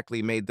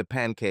exactly made the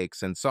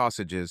pancakes and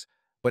sausages,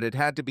 but it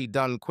had to be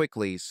done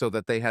quickly so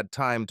that they had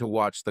time to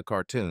watch the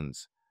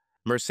cartoons.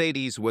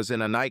 Mercedes was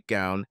in a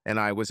nightgown and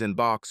I was in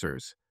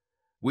boxers.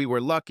 We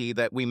were lucky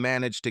that we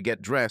managed to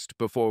get dressed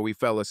before we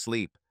fell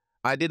asleep.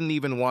 I didn't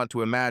even want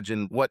to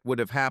imagine what would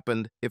have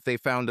happened if they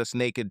found us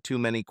naked. Too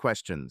many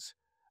questions.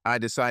 I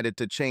decided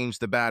to change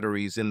the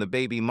batteries in the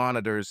baby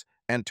monitors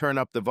and turn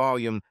up the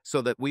volume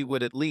so that we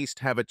would at least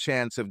have a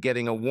chance of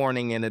getting a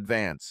warning in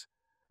advance.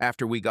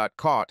 After we got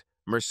caught,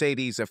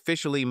 Mercedes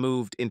officially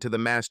moved into the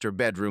master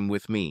bedroom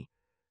with me.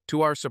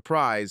 To our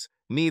surprise,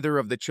 neither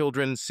of the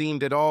children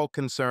seemed at all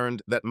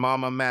concerned that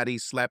Mama Maddie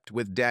slept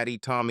with Daddy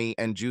Tommy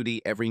and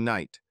Judy every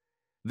night.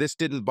 This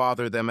didn't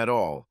bother them at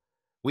all.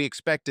 We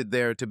expected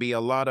there to be a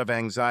lot of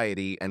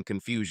anxiety and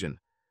confusion.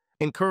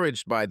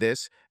 Encouraged by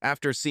this,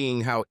 after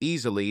seeing how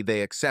easily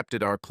they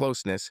accepted our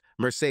closeness,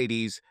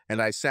 Mercedes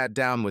and I sat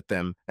down with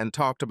them and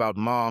talked about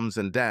moms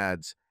and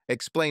dads,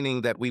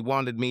 explaining that we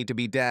wanted me to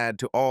be dad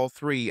to all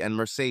 3 and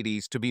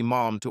Mercedes to be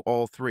mom to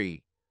all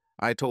 3.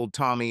 I told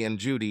Tommy and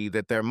Judy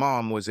that their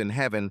mom was in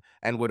heaven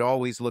and would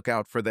always look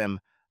out for them,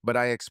 but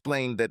I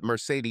explained that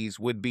Mercedes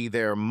would be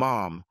their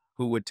mom,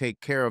 who would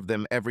take care of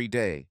them every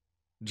day.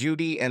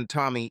 Judy and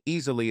Tommy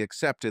easily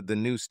accepted the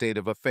new state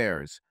of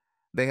affairs.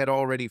 They had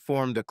already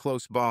formed a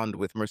close bond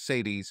with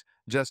Mercedes,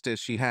 just as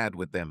she had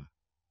with them.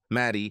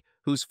 Maddie,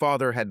 whose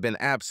father had been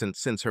absent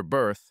since her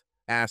birth,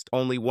 asked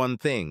only one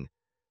thing: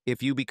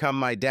 if you become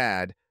my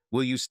dad,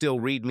 will you still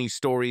read me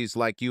stories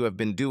like you have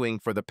been doing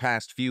for the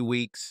past few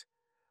weeks?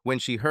 When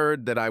she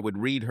heard that I would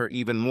read her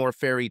even more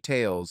fairy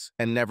tales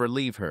and never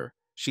leave her,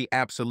 she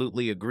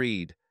absolutely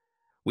agreed.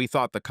 We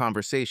thought the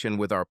conversation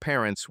with our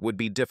parents would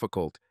be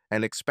difficult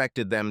and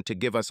expected them to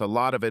give us a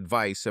lot of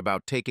advice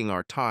about taking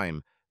our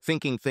time,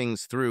 thinking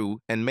things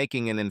through, and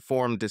making an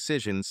informed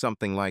decision,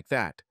 something like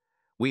that.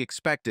 We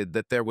expected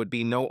that there would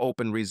be no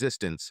open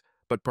resistance,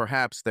 but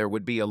perhaps there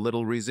would be a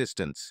little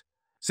resistance.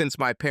 Since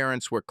my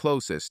parents were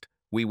closest,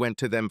 we went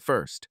to them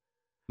first.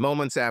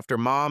 Moments after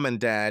Mom and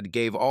Dad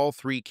gave all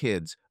 3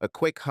 kids a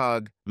quick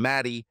hug,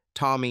 Maddie,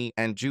 Tommy,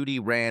 and Judy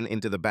ran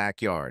into the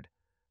backyard.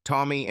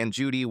 Tommy and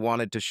Judy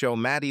wanted to show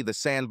Maddie the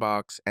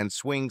sandbox and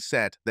swing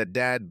set that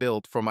Dad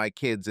built for my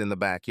kids in the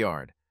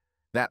backyard.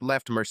 That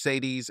left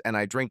Mercedes and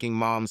I drinking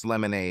Mom's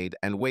lemonade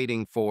and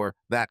waiting for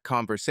that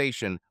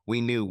conversation we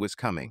knew was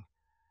coming.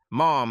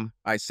 "Mom,"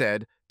 I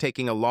said,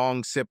 taking a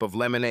long sip of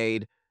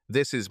lemonade,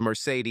 "this is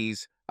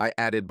Mercedes," I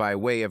added by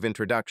way of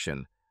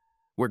introduction.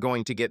 "We're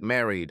going to get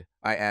married,"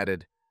 I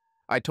added.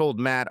 I told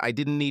Matt I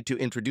didn't need to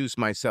introduce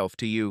myself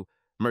to you.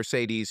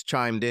 Mercedes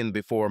chimed in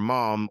before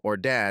Mom or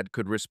Dad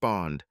could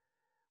respond.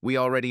 "We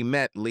already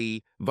met,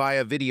 Lee,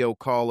 via video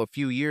call a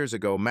few years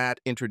ago. Matt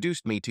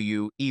introduced me to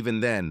you even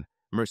then,"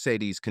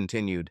 Mercedes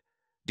continued.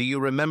 "Do you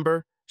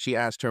remember?" she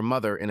asked her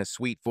mother in a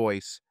sweet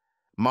voice.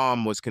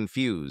 Mom was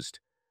confused.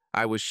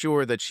 I was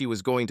sure that she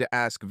was going to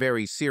ask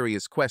very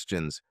serious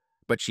questions,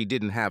 but she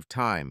didn't have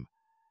time.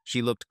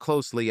 She looked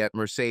closely at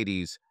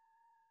Mercedes.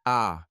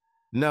 "Ah,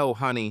 no,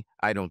 honey,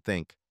 I don't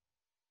think."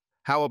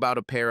 "How about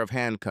a pair of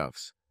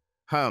handcuffs?"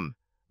 "Hum,"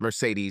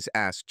 Mercedes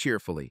asked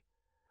cheerfully.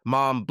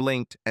 Mom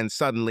blinked and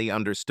suddenly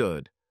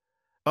understood.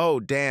 "Oh,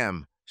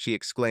 damn," she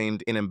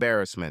exclaimed in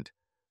embarrassment.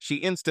 She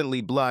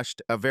instantly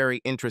blushed a very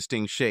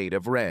interesting shade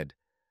of red.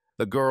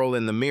 "The girl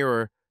in the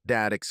mirror,"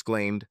 Dad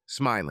exclaimed,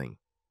 smiling.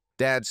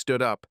 Dad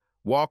stood up,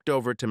 walked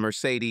over to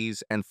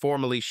Mercedes, and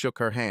formally shook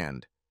her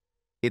hand.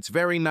 "It's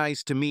very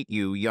nice to meet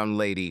you, young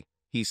lady,"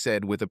 he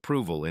said with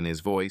approval in his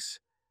voice.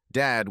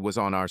 Dad was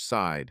on our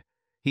side.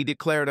 He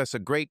declared us a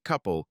great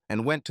couple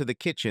and went to the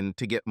kitchen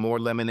to get more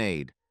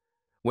lemonade.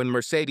 When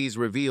Mercedes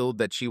revealed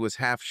that she was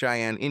half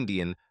Cheyenne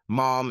Indian,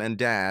 Mom and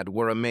Dad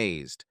were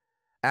amazed.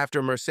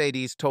 After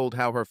Mercedes told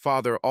how her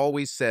father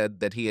always said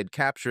that he had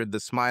captured the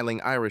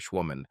smiling Irish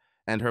woman,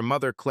 and her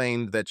mother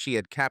claimed that she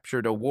had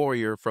captured a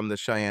warrior from the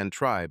Cheyenne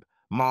tribe,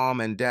 Mom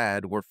and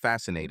Dad were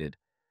fascinated.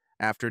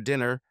 After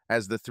dinner,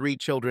 as the three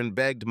children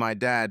begged my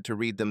dad to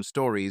read them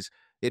stories,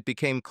 it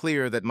became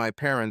clear that my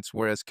parents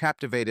were as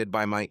captivated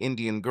by my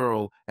Indian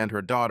girl and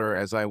her daughter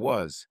as I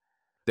was.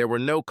 There were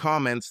no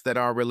comments that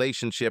our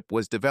relationship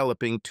was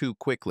developing too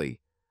quickly.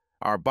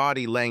 Our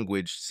body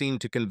language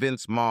seemed to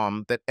convince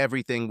Mom that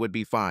everything would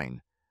be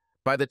fine.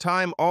 By the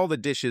time all the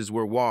dishes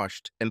were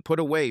washed and put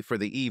away for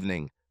the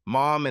evening,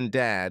 Mom and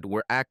Dad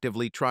were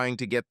actively trying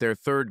to get their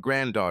third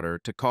granddaughter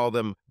to call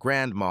them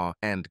Grandma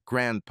and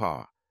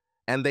Grandpa.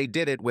 And they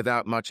did it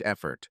without much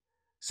effort.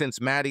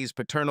 Since Maddie's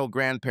paternal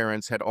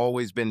grandparents had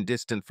always been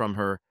distant from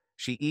her,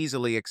 she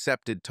easily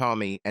accepted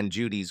Tommy and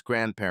Judy's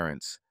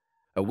grandparents.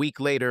 A week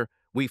later,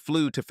 we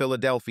flew to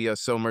Philadelphia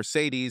so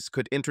Mercedes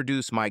could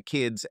introduce my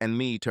kids and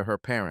me to her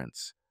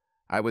parents.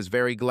 I was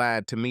very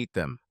glad to meet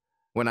them.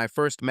 When I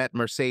first met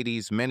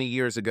Mercedes many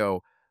years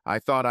ago, I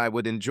thought I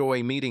would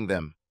enjoy meeting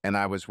them, and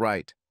I was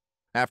right.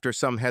 After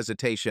some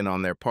hesitation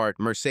on their part,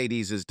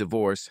 Mercedes's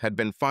divorce had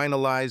been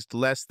finalized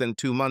less than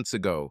 2 months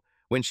ago.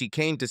 When she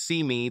came to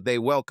see me, they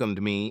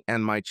welcomed me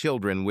and my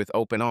children with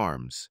open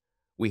arms.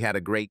 We had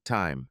a great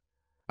time.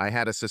 I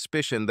had a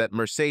suspicion that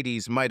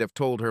Mercedes might have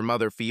told her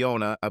mother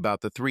Fiona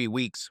about the 3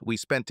 weeks we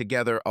spent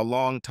together a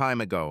long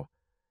time ago.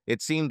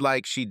 It seemed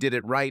like she did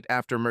it right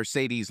after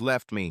Mercedes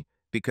left me,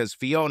 because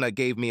Fiona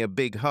gave me a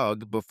big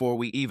hug before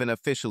we even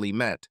officially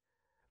met.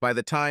 By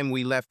the time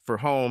we left for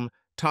home,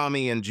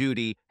 Tommy and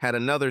Judy had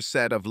another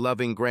set of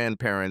loving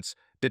grandparents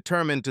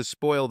determined to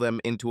spoil them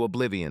into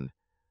oblivion.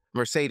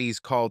 Mercedes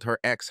called her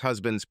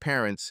ex-husband's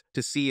parents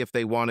to see if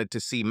they wanted to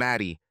see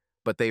Maddie,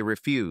 but they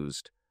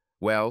refused.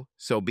 Well,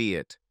 so be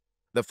it.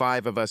 The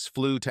 5 of us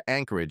flew to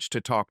Anchorage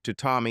to talk to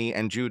Tommy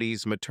and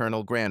Judy's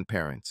maternal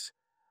grandparents.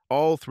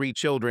 All 3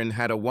 children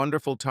had a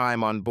wonderful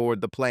time on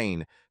board the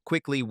plane,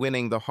 quickly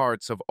winning the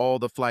hearts of all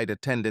the flight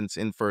attendants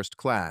in first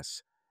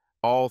class.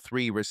 All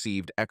 3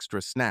 received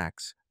extra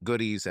snacks,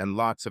 goodies, and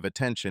lots of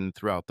attention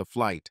throughout the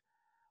flight.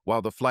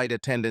 While the flight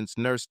attendants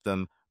nursed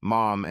them,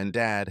 Mom and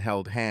Dad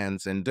held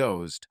hands and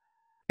dozed.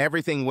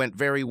 Everything went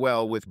very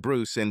well with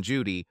Bruce and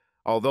Judy,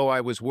 although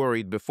I was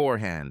worried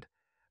beforehand.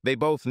 They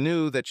both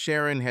knew that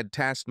Sharon had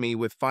tasked me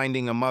with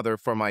finding a mother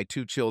for my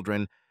 2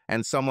 children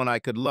and someone I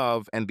could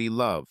love and be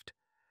loved.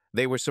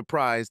 They were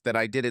surprised that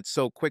I did it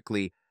so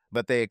quickly,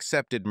 but they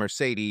accepted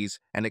Mercedes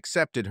and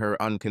accepted her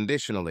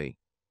unconditionally.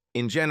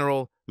 In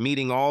general,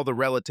 meeting all the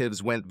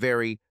relatives went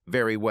very,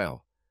 very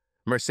well.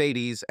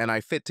 Mercedes and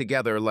I fit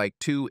together like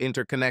 2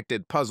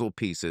 interconnected puzzle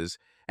pieces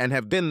and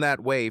have been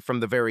that way from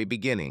the very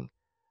beginning.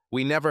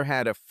 We never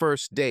had a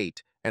first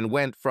date and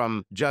went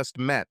from just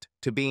met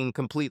to being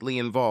completely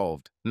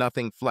involved,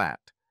 nothing flat.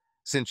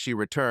 Since she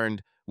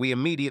returned, we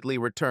immediately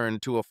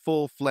returned to a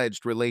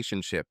full-fledged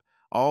relationship,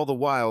 all the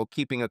while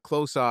keeping a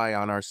close eye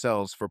on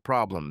ourselves for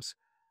problems.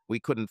 We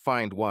couldn't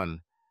find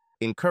one.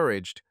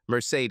 Encouraged,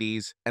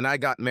 Mercedes and I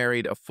got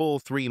married a full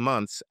 3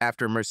 months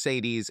after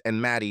Mercedes and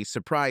Maddie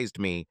surprised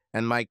me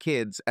and my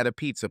kids at a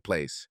pizza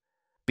place.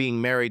 Being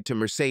married to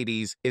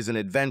Mercedes is an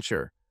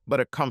adventure,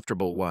 but a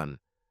comfortable one.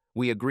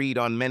 We agreed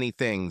on many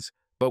things,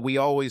 but we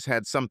always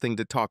had something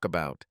to talk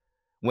about.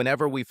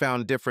 Whenever we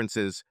found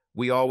differences,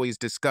 we always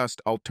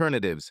discussed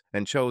alternatives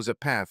and chose a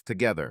path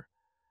together.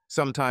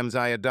 Sometimes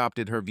I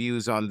adopted her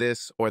views on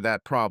this or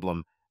that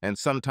problem, and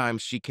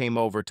sometimes she came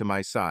over to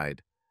my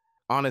side.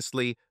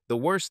 Honestly, the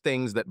worst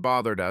things that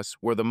bothered us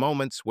were the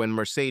moments when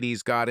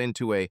Mercedes got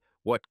into a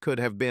what could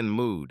have been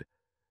mood.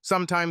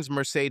 Sometimes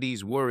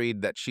Mercedes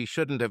worried that she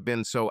shouldn't have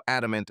been so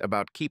adamant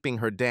about keeping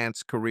her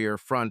dance career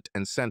front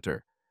and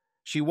center.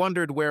 She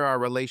wondered where our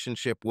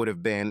relationship would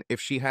have been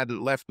if she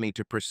hadn't left me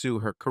to pursue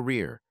her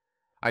career.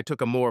 I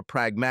took a more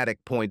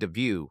pragmatic point of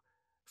view.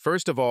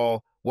 First of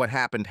all, what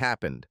happened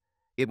happened.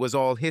 It was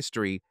all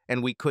history,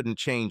 and we couldn't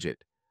change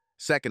it.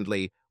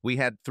 Secondly, we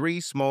had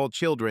 3 small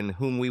children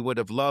whom we would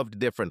have loved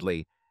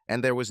differently,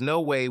 and there was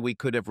no way we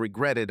could have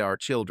regretted our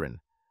children.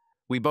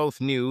 We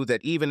both knew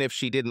that even if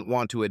she didn't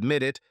want to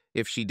admit it,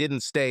 if she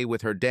didn't stay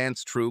with her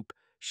dance troupe,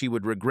 she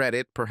would regret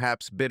it,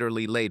 perhaps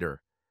bitterly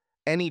later.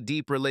 Any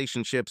deep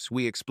relationships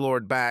we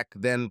explored back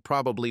then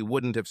probably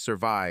wouldn't have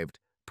survived,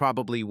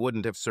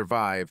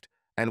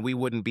 and we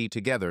wouldn't be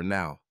together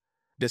now.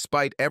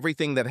 Despite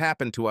everything that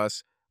happened to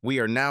us, we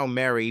are now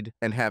married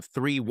and have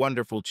 3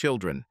 wonderful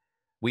children.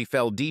 We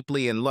fell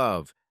deeply in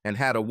love and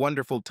had a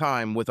wonderful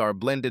time with our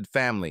blended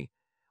family.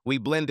 We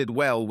blended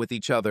well with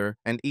each other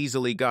and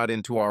easily got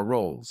into our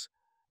roles.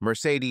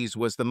 Mercedes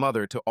was the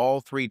mother to all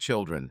 3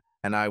 children,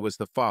 and I was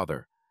the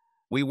father.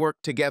 We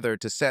worked together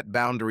to set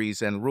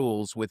boundaries and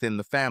rules within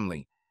the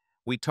family.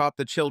 We taught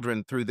the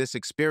children through this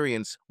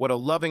experience what a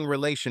loving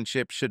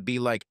relationship should be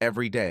like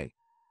every day.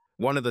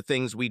 One of the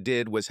things we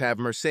did was have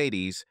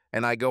Mercedes,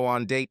 and I go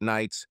on date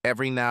nights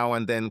every now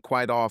and then,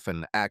 quite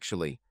often,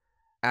 actually.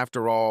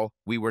 After all,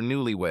 we were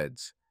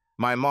newlyweds.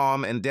 My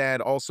mom and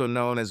dad, also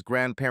known as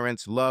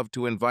grandparents, loved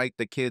to invite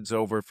the kids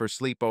over for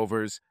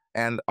sleepovers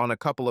and, on a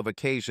couple of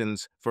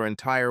occasions, for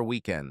entire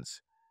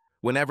weekends.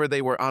 Whenever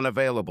they were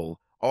unavailable,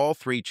 all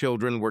 3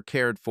 children were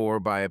cared for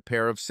by a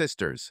pair of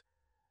sisters.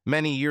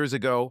 Many years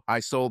ago, I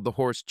sold the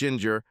horse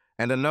Ginger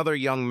and another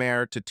young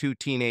mare to 2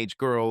 teenage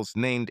girls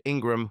named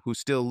Ingram who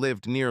still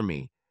lived near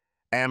me.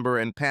 Amber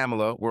and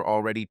Pamela were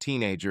already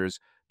teenagers,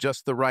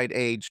 just the right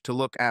age to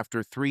look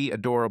after 3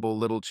 adorable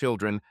little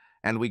children,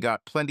 and we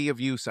got plenty of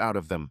use out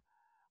of them.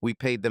 We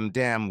paid them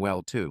damn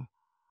well, too.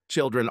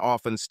 Children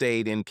often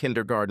stayed in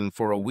kindergarten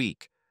for a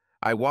week.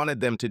 I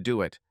wanted them to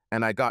do it,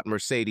 and I got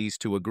Mercedes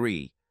to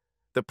agree.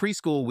 The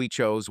preschool we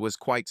chose was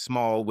quite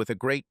small with a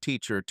great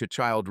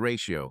teacher-to-child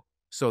ratio,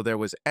 so there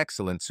was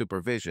excellent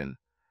supervision.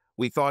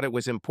 We thought it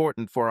was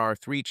important for our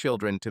 3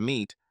 children to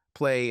meet,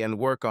 play, and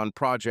work on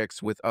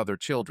projects with other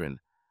children.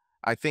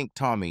 I think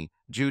Tommy,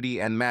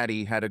 Judy, and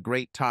Maddie had a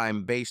great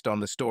time based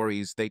on the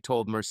stories they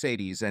told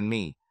Mercedes and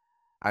me.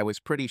 I was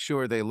pretty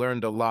sure they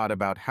learned a lot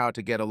about how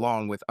to get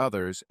along with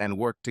others and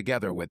work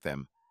together with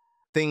them.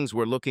 Things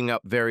were looking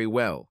up very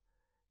well.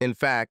 In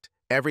fact,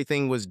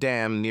 everything was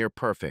damn near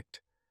perfect.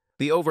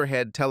 The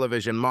overhead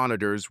television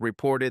monitors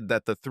reported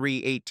that the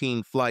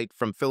 3:18 flight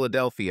from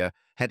Philadelphia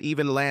had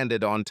even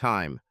landed on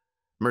time.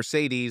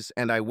 Mercedes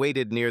and I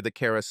waited near the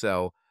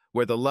carousel,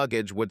 where the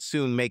luggage would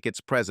soon make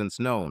its presence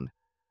known.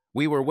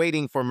 We were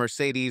waiting for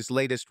Mercedes'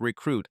 latest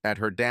recruit at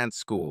her dance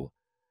school.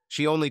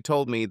 She only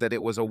told me that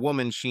it was a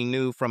woman she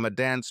knew from a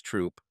dance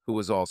troupe who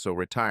was also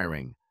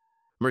retiring.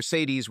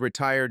 Mercedes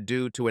retired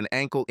due to an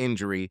ankle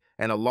injury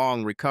and a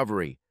long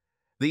recovery.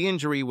 The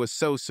injury was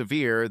so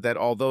severe that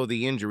although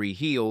the injury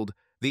healed,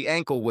 the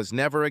ankle was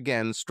never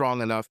again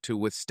strong enough to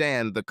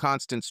withstand the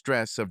constant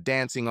stress of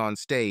dancing on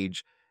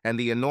stage and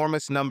the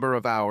enormous number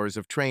of hours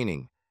of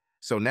training.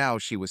 So now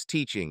she was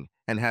teaching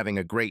and having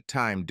a great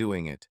time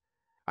doing it.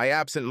 I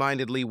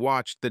absent-mindedly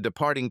watched the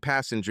departing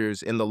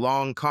passengers in the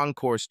long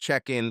concourse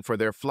check in for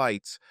their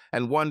flights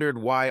and wondered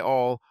why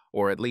all,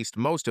 or at least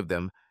most of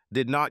them,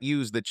 did not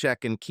use the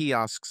check-in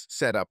kiosks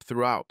set up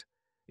throughout.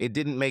 It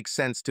didn't make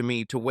sense to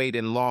me to wait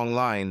in long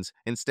lines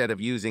instead of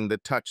using the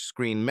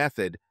touch-screen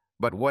method,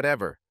 but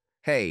whatever.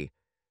 Hey,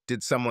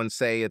 did someone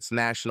say it's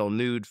National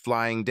Nude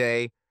Flying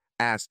Day?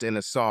 Asked in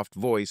a soft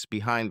voice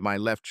behind my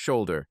left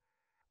shoulder.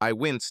 I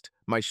winced,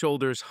 my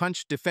shoulders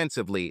hunched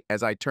defensively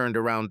as I turned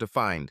around to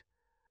find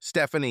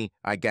Stephanie,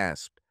 I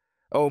gasped.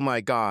 Oh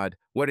my God,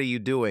 what are you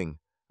doing?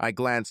 I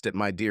glanced at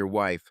my dear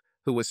wife,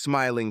 who was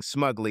smiling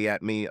smugly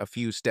at me a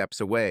few steps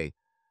away.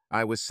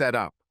 I was set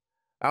up.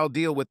 I'll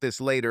deal with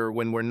this later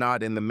when we're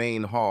not in the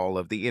main hall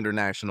of the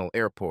international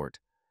airport.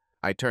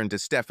 I turned to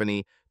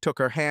Stephanie, took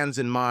her hands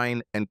in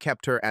mine, and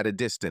kept her at a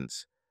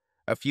distance.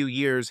 A few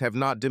years have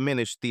not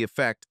diminished the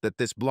effect that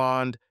this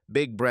blonde,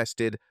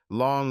 big-breasted,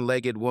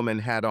 long-legged woman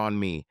had on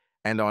me,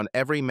 and on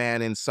every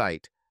man in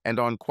sight, and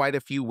on quite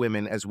a few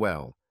women as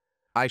well.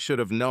 I should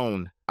have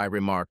known, I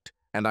remarked,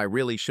 and I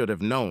really should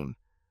have known.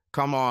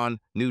 Come on,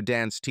 new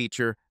dance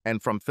teacher,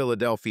 and from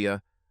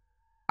Philadelphia.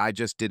 I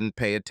just didn't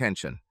pay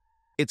attention.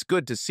 It's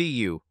good to see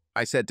you,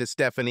 I said to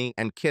Stephanie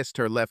and kissed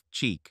her left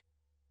cheek.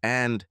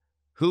 And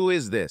who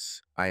is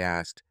this? I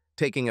asked,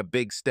 taking a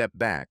big step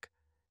back.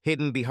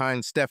 Hidden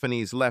behind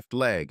Stephanie's left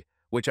leg,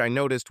 which I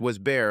noticed was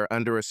bare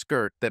under a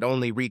skirt that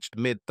only reached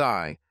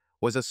mid-thigh,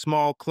 was a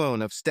small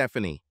clone of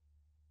Stephanie.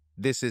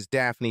 This is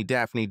Daphne,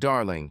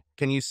 darling.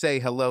 Can you say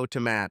hello to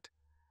Matt?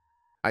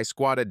 I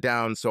squatted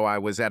down so I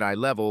was at eye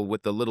level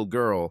with the little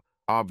girl,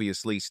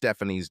 obviously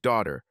Stephanie's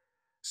daughter.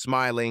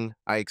 Smiling,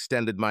 I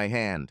extended my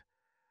hand.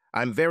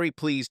 I'm very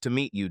pleased to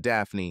meet you,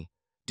 Daphne.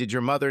 Did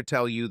your mother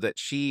tell you that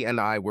she and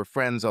I were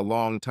friends a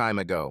long time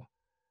ago?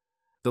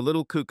 The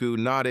little cuckoo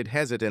nodded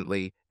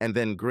hesitantly and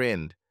then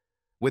grinned.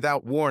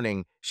 Without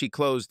warning, she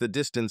closed the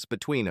distance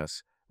between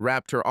us,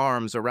 wrapped her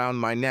arms around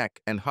my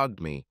neck and hugged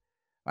me.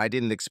 I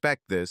didn't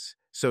expect this,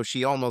 so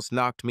she almost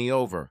knocked me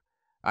over.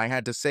 I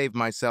had to save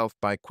myself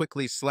by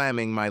quickly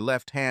slamming my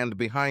left hand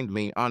behind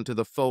me onto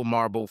the faux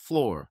marble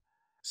floor.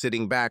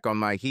 Sitting back on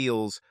my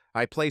heels,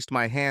 I placed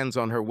my hands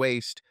on her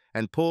waist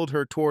and pulled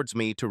her towards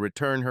me to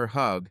return her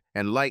hug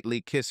and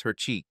lightly kiss her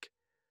cheek.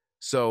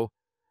 So,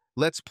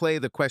 let's play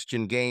the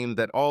question game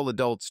that all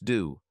adults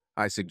do,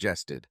 I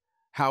suggested.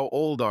 How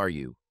old are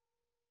you?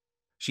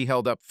 She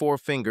held up 4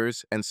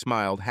 fingers and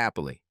smiled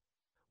happily.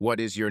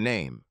 What is your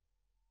name?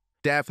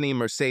 Daphne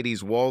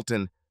Mercedes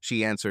Walton,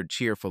 she answered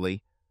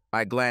cheerfully.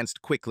 I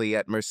glanced quickly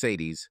at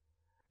Mercedes.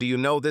 "Do you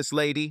know this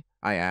lady?"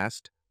 I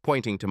asked,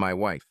 pointing to my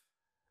wife.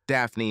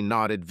 Daphne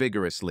nodded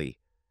vigorously.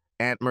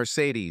 "Aunt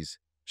Mercedes,"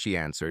 she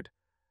answered.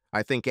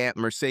 "I think Aunt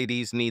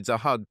Mercedes needs a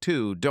hug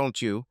too,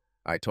 don't you?"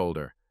 I told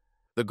her.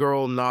 The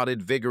girl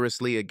nodded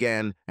vigorously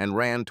again and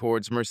ran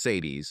towards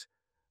Mercedes.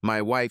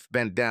 My wife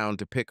bent down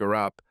to pick her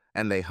up,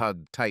 and they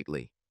hugged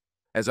tightly.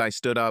 As I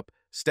stood up,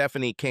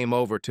 Stephanie came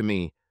over to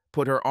me,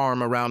 put her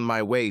arm around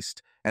my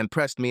waist, and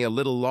pressed me a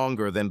little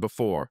longer than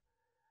before.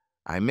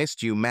 "I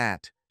missed you,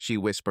 Matt," she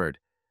whispered.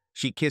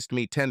 She kissed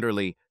me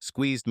tenderly,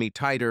 squeezed me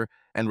tighter,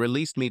 and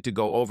released me to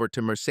go over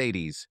to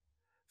Mercedes.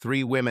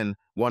 3 women,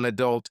 1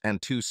 adult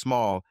and 2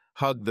 small,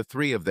 hugged the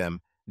 3 of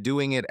them,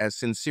 doing it as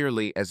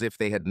sincerely as if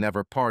they had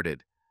never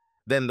parted.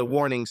 Then the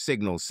warning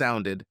signal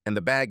sounded, and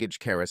the baggage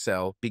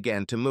carousel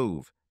began to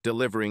move,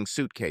 delivering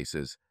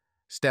suitcases.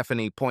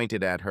 Stephanie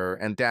pointed at her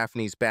and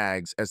Daphne's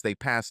bags as they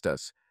passed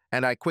us,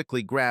 and I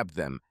quickly grabbed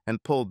them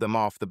and pulled them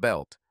off the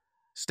belt.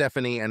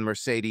 Stephanie and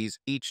Mercedes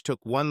each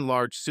took 1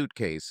 large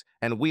suitcase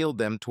and wheeled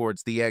them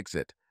towards the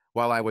exit,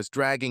 while I was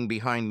dragging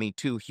behind me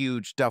 2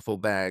 huge duffel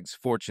bags.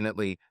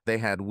 Fortunately, they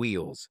had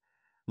wheels.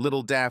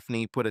 Little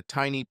Daphne put a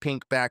tiny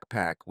pink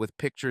backpack with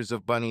pictures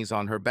of bunnies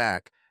on her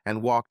back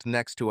and walked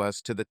next to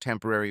us to the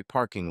temporary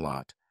parking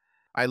lot.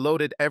 I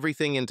loaded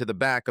everything into the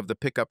back of the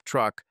pickup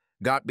truck,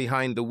 got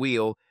behind the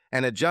wheel,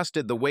 and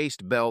adjusted the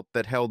waist belt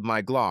that held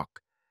my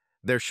Glock.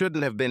 There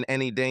shouldn't have been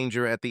any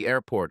danger at the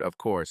airport, of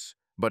course,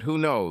 but who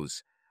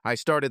knows? I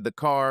started the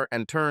car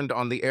and turned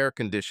on the air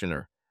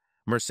conditioner.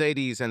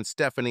 Mercedes and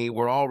Stephanie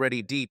were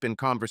already deep in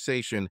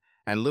conversation,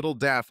 and little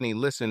Daphne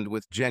listened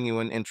with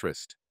genuine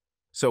interest.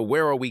 "So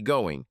where are we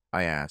going?"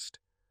 I asked.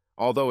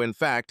 Although in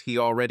fact he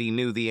already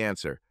knew the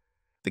answer.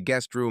 "The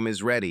guest room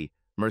is ready,"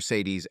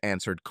 Mercedes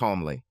answered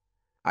calmly.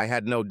 I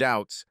had no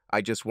doubts,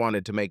 I just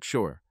wanted to make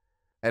sure.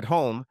 At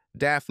home,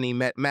 Daphne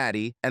met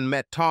Maddie and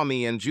met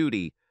Tommy and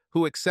Judy,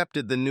 who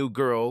accepted the new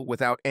girl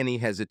without any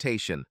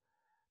hesitation.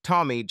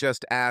 Tommy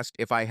just asked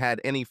if I had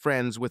any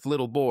friends with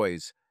little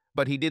boys,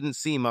 but he didn't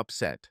seem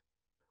upset.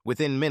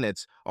 Within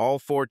minutes, all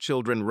 4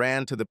 children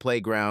ran to the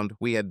playground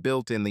we had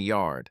built in the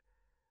yard.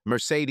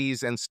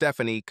 Mercedes and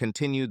Stephanie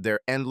continued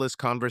their endless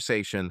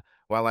conversation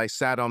while I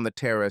sat on the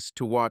terrace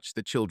to watch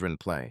the children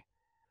play.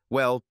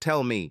 "Well,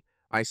 tell me,"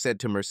 I said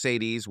to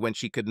Mercedes when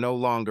she could no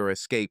longer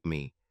escape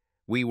me.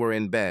 We were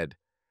in bed.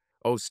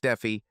 "Oh,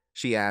 Steffi,"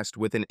 she asked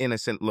with an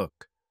innocent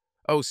look.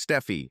 "Oh,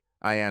 Steffi,"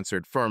 I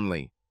answered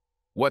firmly.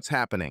 "What's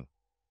happening?"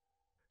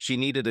 She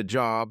needed a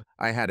job.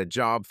 I had a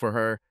job for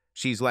her.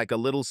 She's like a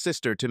little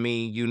sister to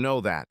me, you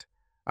know that.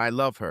 I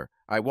love her.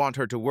 I want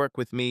her to work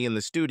with me in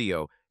the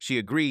studio. She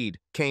agreed,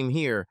 came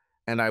here,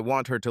 and I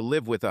want her to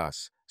live with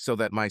us, so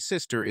that my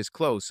sister is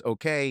close,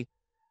 okay?"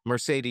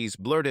 Mercedes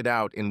blurted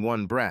out in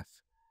one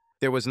breath.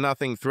 There was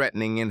nothing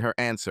threatening in her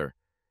answer.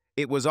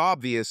 It was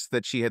obvious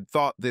that she had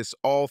thought this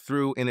all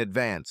through in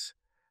advance.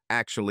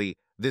 Actually,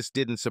 this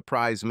didn't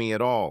surprise me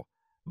at all.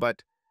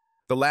 "But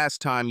the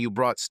last time you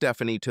brought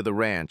Stephanie to the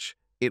ranch,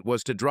 it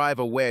was to drive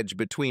a wedge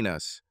between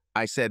us,"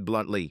 I said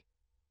bluntly.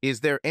 "Is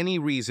there any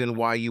reason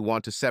why you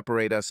want to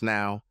separate us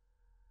now?"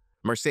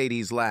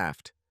 Mercedes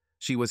laughed.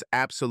 She was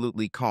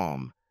absolutely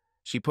calm.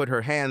 She put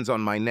her hands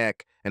on my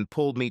neck and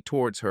pulled me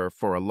towards her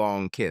for a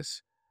long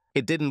kiss.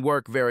 "It didn't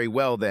work very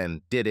well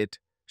then, did it?"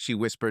 she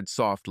whispered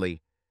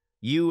softly.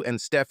 "You and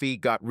Steffi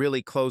got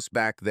really close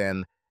back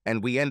then,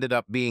 and we ended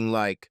up being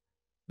like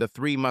the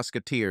 3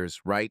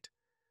 Musketeers, right?"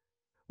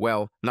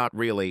 "Well, not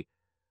really.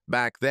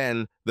 Back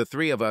then, the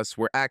 3 of us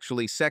were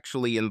actually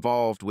sexually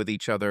involved with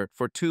each other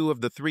for 2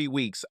 of the 3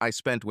 weeks I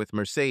spent with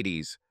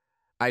Mercedes.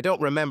 I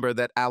don't remember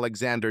that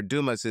Alexander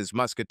Dumas's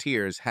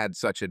Musketeers had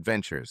such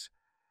adventures."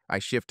 I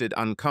shifted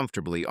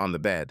uncomfortably on the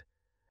bed.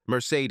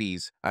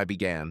 "Mercedes," I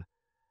began.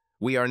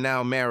 "We are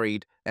now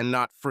married and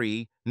not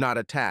free, not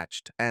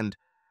attached, and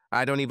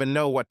I don't even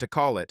know what to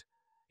call it.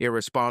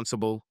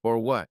 Irresponsible or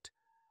what?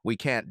 We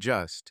can't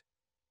just."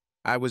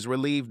 I was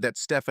relieved that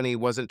Stephanie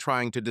wasn't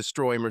trying to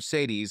destroy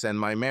Mercedes and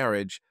my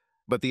marriage,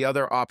 but the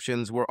other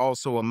options were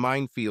also a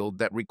minefield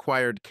that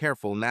required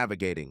careful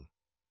navigating.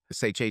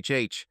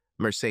 "CH.4,"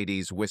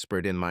 Mercedes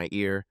whispered in my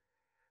ear.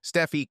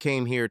 "Steffi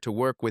came here to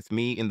work with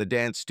me in the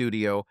dance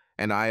studio,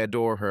 and I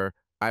adore her.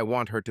 I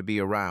want her to be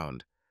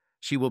around.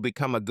 She will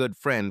become a good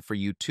friend for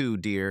you too,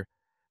 dear.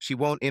 She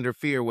won't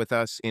interfere with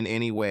us in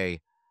any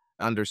way.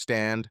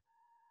 Understand?"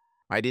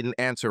 I didn't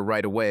answer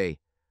right away.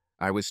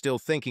 I was still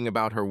thinking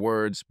about her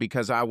words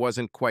because I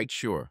wasn't quite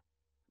sure.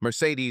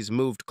 Mercedes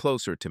moved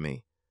closer to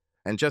me.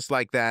 And just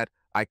like that,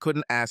 I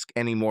couldn't ask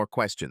any more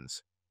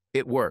questions.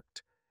 It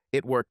worked.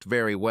 It worked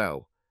very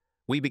well.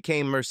 We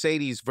became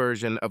Mercedes'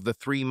 version of the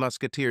 3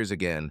 Musketeers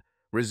again,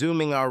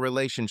 resuming our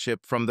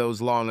relationship from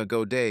those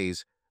long-ago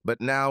days, but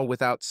now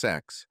without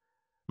sex.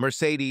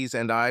 Mercedes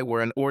and I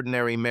were an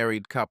ordinary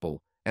married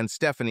couple, and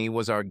Stephanie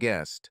was our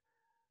guest.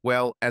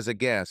 Well, as a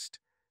guest,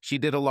 she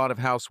did a lot of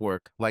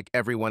housework like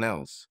everyone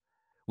else.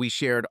 We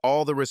shared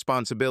all the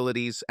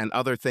responsibilities and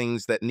other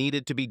things that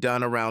needed to be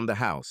done around the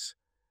house.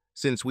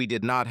 Since we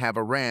did not have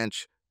a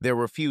ranch, there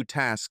were few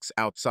tasks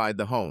outside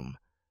the home.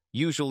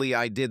 Usually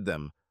I did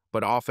them,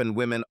 but often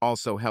women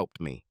also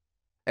helped me.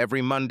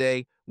 Every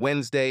Monday,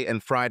 Wednesday,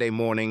 and Friday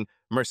morning,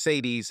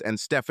 Mercedes and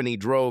Stephanie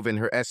drove in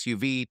her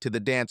SUV to the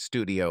dance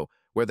studio,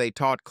 where they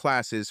taught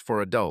classes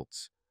for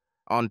adults.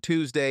 On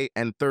Tuesday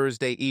and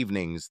Thursday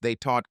evenings, they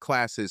taught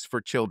classes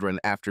for children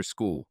after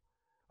school.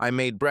 I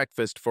made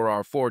breakfast for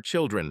our 4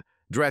 children,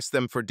 dressed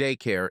them for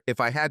daycare if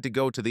I had to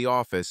go to the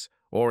office,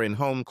 or in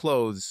home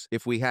clothes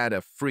if we had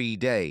a free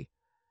day.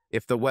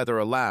 If the weather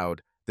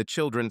allowed, the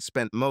children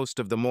spent most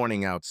of the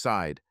morning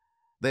outside.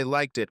 They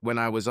liked it when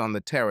I was on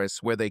the terrace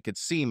where they could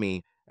see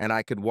me and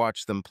I could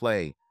watch them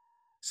play.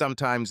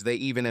 Sometimes they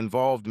even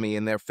involved me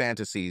in their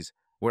fantasies,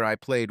 where I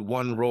played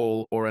one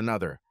role or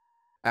another.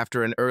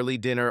 After an early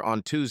dinner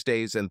on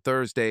Tuesdays and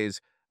Thursdays,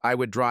 I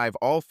would drive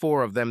all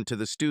 4 of them to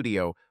the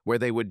studio where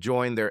they would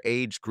join their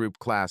age group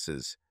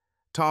classes.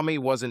 Tommy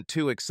wasn't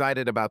too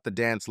excited about the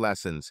dance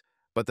lessons,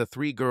 but the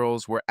 3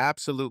 girls were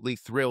absolutely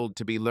thrilled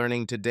to be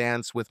learning to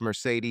dance with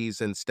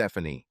Mercedes and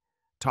Stephanie.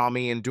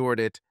 Tommy endured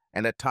it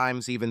and at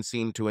times even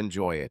seemed to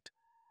enjoy it.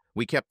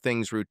 We kept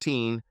things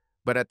routine,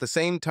 but at the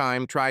same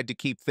time tried to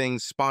keep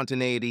things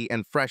spontaneity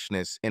and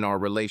freshness in our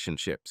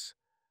relationships.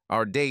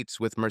 Our dates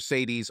with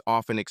Mercedes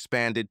often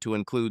expanded to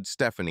include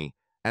Stephanie,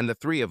 and the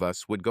 3 of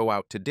us would go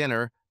out to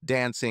dinner,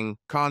 dancing,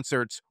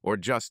 concerts, or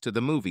just to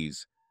the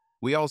movies.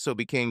 We also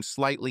became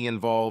slightly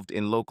involved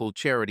in local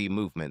charity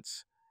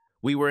movements.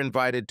 We were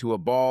invited to a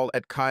ball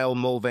at Kyle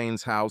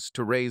Mulvane's house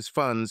to raise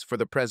funds for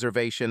the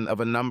preservation of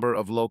a number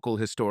of local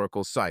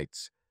historical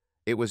sites.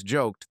 It was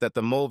joked that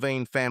the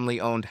Mulvane family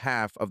owned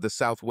half of the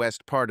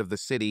southwest part of the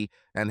city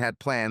and had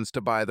plans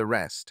to buy the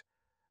rest.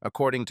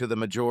 According to the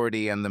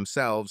majority and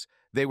themselves,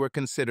 they were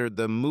considered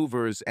the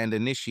movers and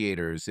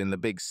initiators in the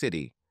big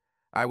city.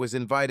 I was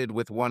invited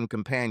with one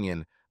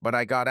companion, but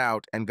I got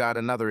out and got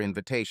another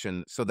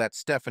invitation so that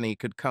Stephanie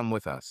could come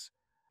with us.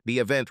 The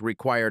event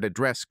required a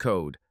dress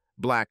code,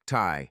 black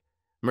tie.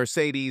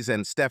 Mercedes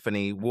and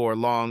Stephanie wore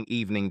long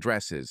evening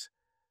dresses.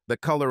 The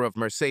color of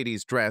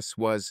Mercedes' dress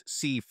was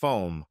sea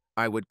foam.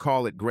 I would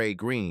call it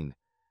gray-green.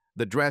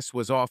 The dress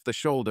was off the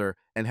shoulder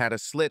and had a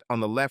slit on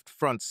the left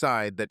front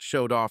side that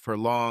showed off her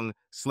long,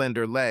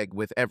 slender leg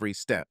with every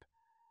step.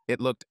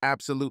 It looked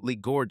absolutely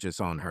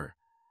gorgeous on her.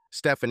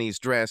 Stephanie's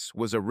dress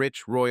was a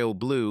rich royal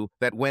blue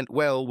that went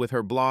well with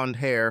her blonde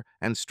hair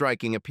and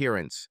striking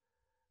appearance.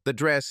 The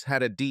dress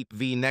had a deep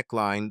V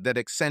neckline that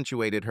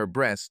accentuated her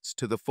breasts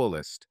to the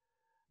fullest.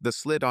 The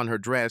slit on her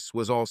dress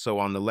was also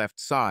on the left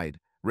side,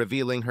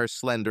 revealing her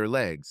slender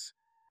legs.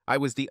 I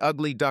was the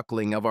ugly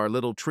duckling of our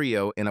little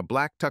trio in a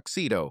black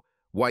tuxedo,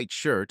 white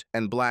shirt,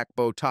 and black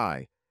bow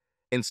tie.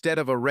 Instead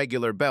of a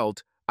regular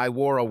belt, I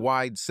wore a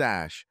wide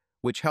sash,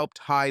 which helped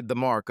hide the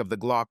mark of the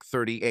Glock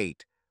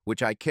 38,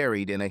 which I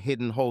carried in a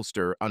hidden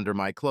holster under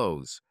my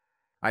clothes.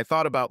 I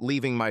thought about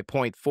leaving my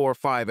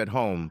 .45 at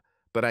home,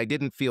 but I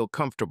didn't feel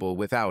comfortable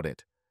without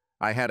it.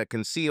 I had a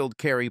concealed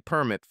carry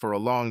permit for a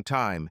long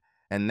time,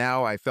 and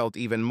now I felt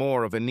even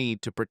more of a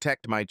need to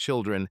protect my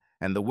children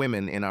and the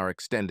women in our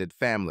extended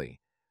family.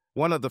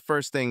 One of the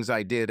first things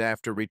I did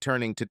after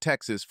returning to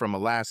Texas from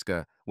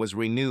Alaska was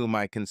renew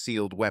my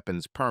concealed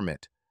weapons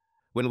permit.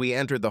 When we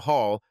entered the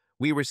hall,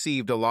 we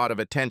received a lot of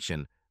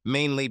attention,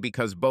 mainly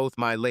because both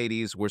my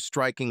ladies were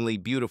strikingly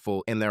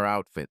beautiful in their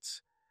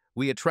outfits.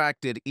 We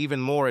attracted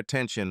even more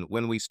attention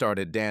when we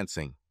started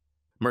dancing.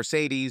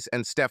 Mercedes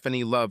and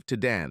Stephanie loved to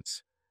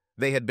dance.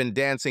 They had been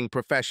dancing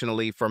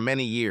professionally for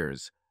many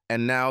years,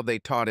 and now they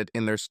taught it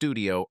in their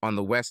studio on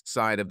the west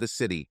side of the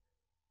city.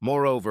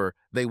 Moreover,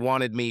 they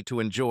wanted me to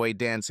enjoy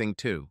dancing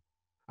too.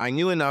 I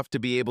knew enough to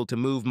be able to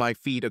move my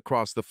feet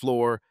across the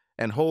floor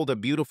and hold a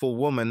beautiful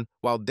woman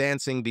while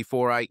dancing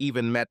before I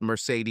even met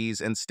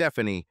Mercedes and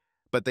Stephanie,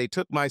 but they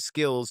took my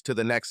skills to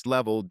the next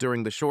level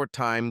during the short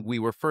time we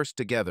were first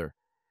together.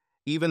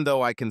 Even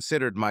though I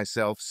considered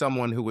myself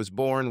someone who was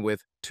born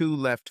with 2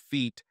 left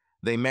feet,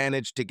 they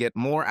managed to get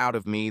more out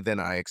of me than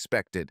I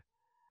expected.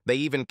 They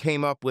even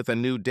came up with a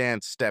new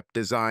dance step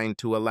designed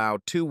to allow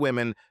 2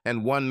 women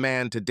and 1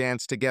 man to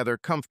dance together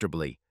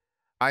comfortably.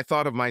 I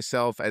thought of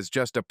myself as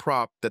just a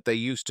prop that they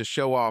used to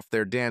show off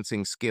their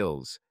dancing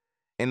skills.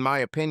 In my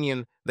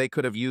opinion, they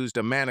could have used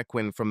a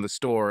mannequin from the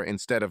store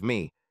instead of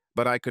me,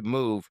 but I could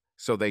move,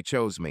 so they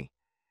chose me.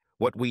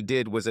 What we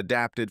did was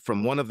adapted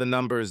from one of the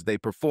numbers they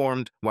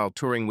performed while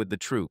touring with the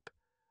troupe.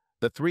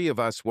 The 3 of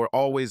us were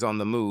always on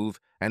the move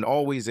and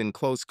always in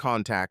close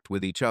contact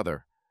with each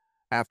other.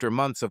 After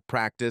months of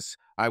practice,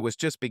 I was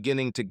just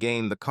beginning to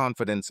gain the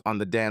confidence on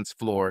the dance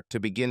floor to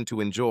begin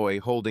to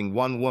enjoy holding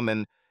one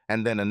woman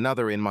and then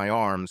another in my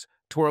arms,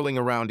 twirling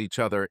around each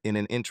other in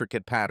an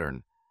intricate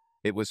pattern.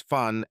 It was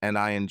fun and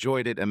I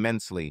enjoyed it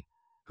immensely.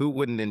 Who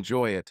wouldn't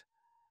enjoy it?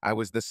 I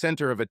was the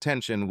center of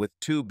attention with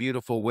 2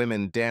 beautiful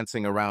women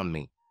dancing around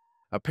me.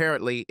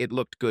 Apparently, it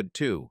looked good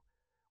too.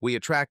 We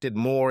attracted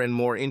more and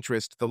more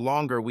interest the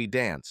longer we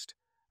danced.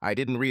 I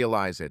didn't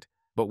realize it,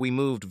 but we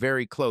moved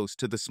very close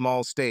to the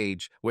small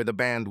stage where the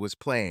band was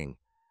playing.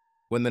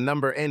 When the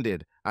number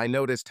ended, I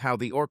noticed how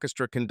the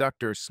orchestra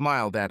conductor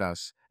smiled at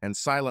us and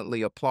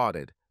silently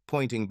applauded,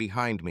 pointing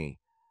behind me.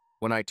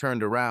 When I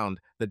turned around,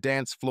 the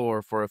dance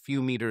floor for a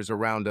few meters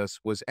around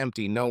us was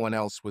empty. No one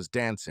else was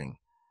dancing.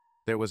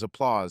 There was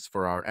applause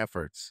for our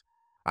efforts.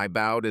 I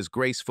bowed as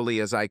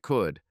gracefully as I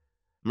could.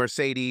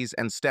 Mercedes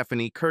and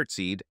Stephanie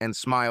curtsied and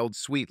smiled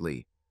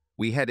sweetly.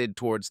 We headed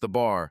towards the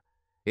bar.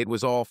 It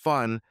was all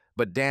fun,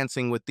 but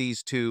dancing with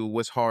these two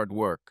was hard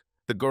work.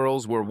 The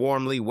girls were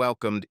warmly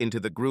welcomed into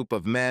the group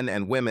of men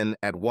and women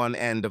at one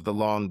end of the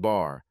long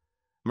bar.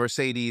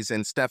 Mercedes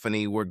and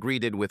Stephanie were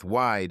greeted with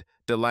wide,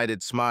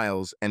 delighted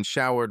smiles and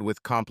showered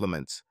with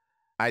compliments.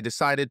 I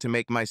decided to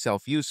make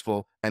myself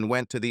useful and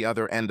went to the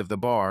other end of the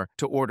bar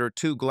to order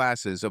 2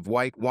 glasses of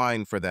white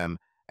wine for them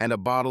and a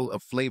bottle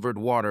of flavored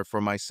water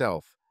for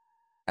myself.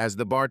 As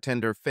the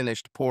bartender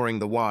finished pouring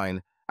the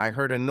wine, I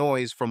heard a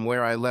noise from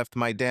where I left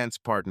my dance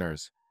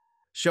partners.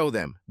 "Show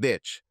them,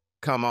 bitch.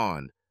 Come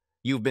on.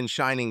 You've been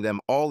shining them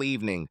all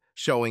evening,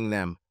 showing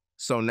them.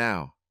 So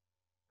now."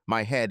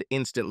 My head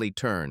instantly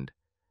turned.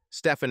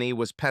 Stephanie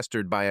was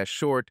pestered by a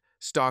short,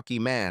 stocky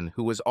man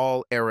who was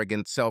all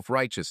arrogant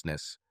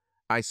self-righteousness.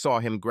 I saw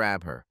him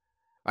grab her.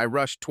 I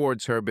rushed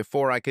towards her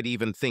before I could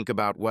even think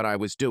about what I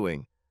was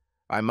doing.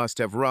 I must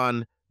have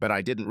run, but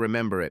I didn't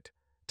remember it.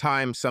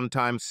 Time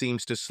sometimes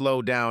seems to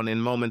slow down in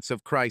moments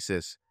of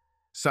crisis.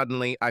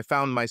 Suddenly, I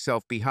found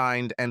myself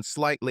behind and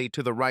slightly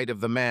to the right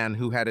of the man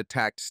who had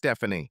attacked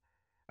Stephanie.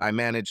 I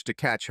managed to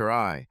catch her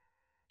eye.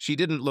 She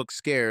didn't look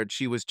scared,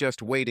 she was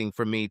just waiting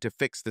for me to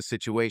fix the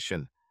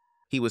situation.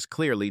 He was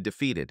clearly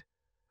defeated.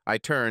 I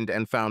turned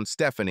and found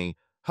Stephanie,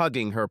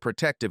 hugging her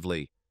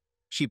protectively.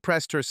 She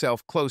pressed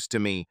herself close to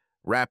me,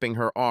 wrapping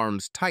her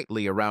arms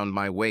tightly around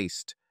my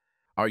waist.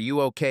 "Are you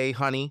okay,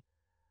 honey?"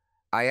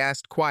 I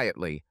asked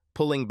quietly,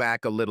 pulling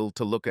back a little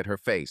to look at her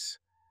face.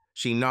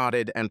 She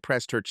nodded and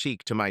pressed her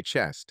cheek to my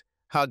chest,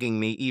 hugging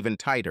me even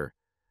tighter.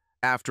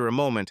 After a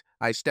moment,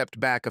 I stepped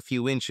back a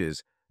few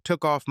inches,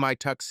 took off my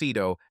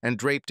tuxedo and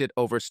draped it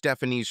over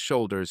Stephanie's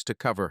shoulders to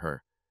cover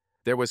her.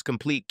 There was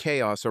complete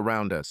chaos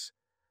around us.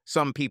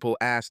 Some people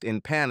asked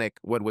in panic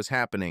what was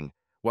happening,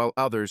 while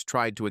others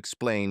tried to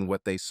explain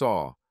what they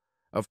saw.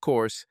 Of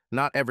course,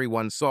 not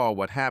everyone saw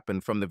what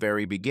happened from the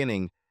very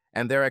beginning,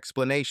 and their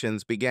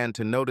explanations began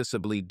to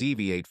noticeably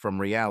deviate from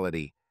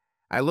reality.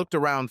 I looked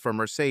around for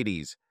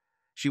Mercedes.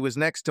 She was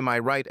next to my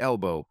right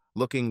elbow,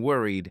 looking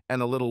worried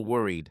and a little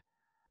worried.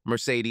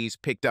 Mercedes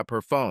picked up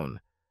her phone.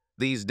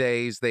 These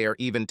days, they are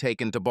even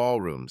taken to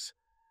ballrooms.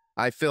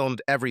 "I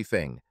filmed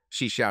everything,"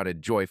 she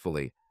shouted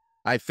joyfully.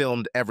 "I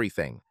filmed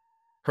everything."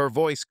 Her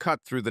voice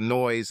cut through the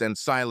noise and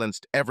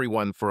silenced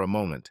everyone for a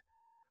moment.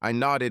 I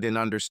nodded in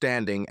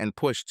understanding and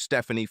pushed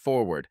Stephanie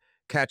forward,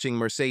 catching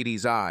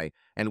Mercedes' eye,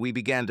 and we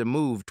began to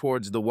move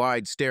towards the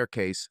wide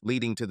staircase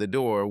leading to the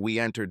door we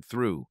entered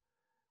through.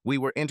 We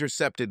were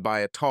intercepted by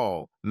a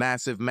tall,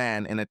 massive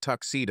man in a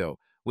tuxedo,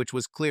 which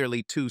was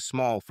clearly too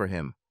small for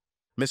him.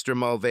 "Mr.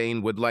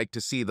 Mulvane would like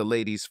to see the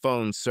lady's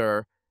phone,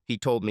 sir," he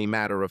told me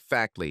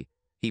matter-of-factly.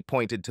 He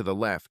pointed to the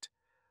left.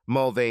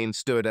 Mulvane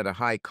stood at a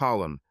high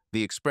column.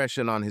 The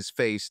expression on his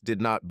face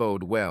did not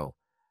bode well.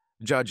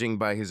 Judging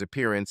by his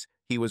appearance,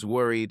 he was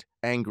worried,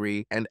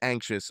 angry, and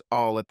anxious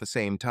all at the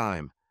same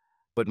time.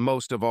 But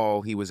most of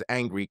all, he was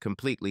angry,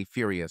 completely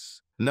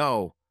furious.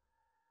 "No."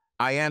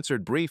 I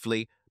answered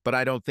briefly, but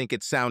I don't think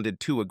it sounded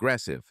too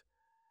aggressive.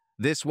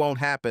 "This won't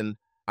happen."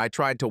 I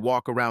tried to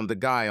walk around the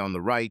guy on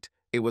the right.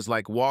 It was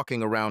like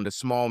walking around a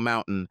small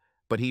mountain,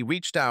 but he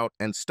reached out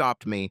and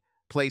stopped me,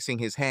 placing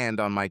his hand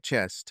on my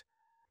chest.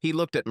 He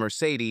looked at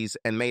Mercedes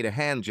and made a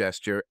hand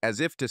gesture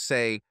as if to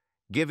say,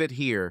 "Give it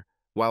here,"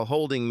 while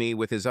holding me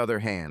with his other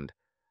hand.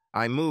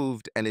 I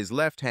moved and his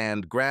left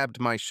hand grabbed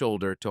my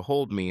shoulder to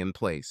hold me in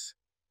place.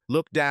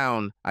 "Look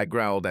down," I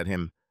growled at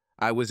him.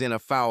 I was in a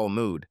foul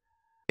mood.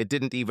 It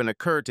didn't even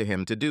occur to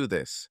him to do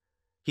this.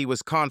 He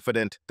was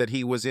confident that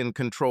he was in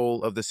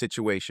control of the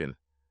situation.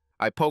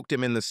 I poked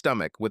him in the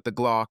stomach with the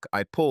Glock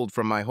I pulled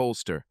from my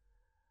holster.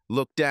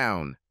 "Look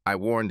down," I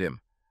warned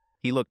him.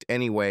 He looked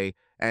anyway,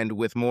 and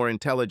with more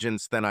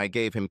intelligence than I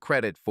gave him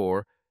credit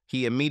for,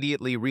 he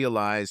immediately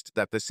realized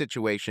that the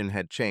situation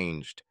had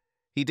changed.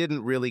 He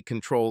didn't really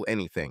control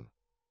anything.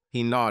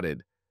 He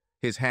nodded.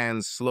 His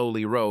hands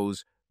slowly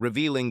rose,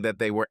 revealing that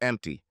they were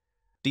empty.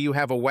 "Do you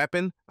have a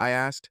weapon?" I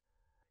asked.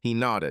 He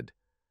nodded.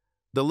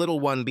 "The little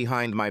one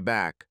behind my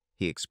back,"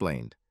 he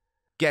explained.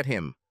 "Get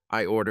him,"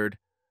 I ordered.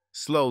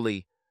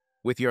 "Slowly,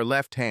 with your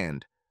left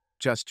hand,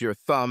 just your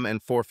thumb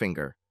and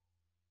forefinger."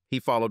 He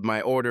followed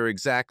my order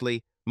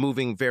exactly,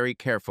 moving very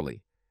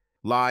carefully.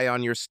 "Lie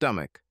on your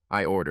stomach,"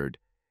 I ordered.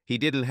 He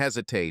didn't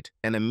hesitate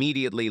and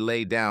immediately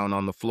lay down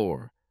on the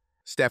floor.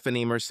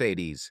 "Stephanie,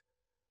 Mercedes."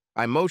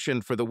 I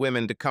motioned for the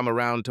women to come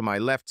around to my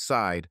left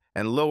side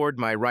and lowered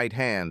my right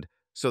hand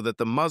so that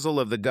the muzzle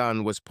of the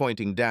gun was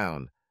pointing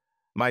down.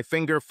 My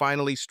finger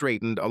finally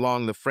straightened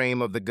along the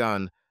frame of the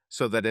gun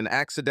so that an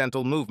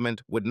accidental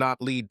movement would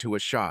not lead to a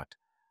shot.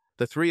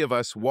 The 3 of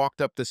us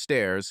walked up the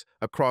stairs,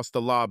 across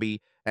the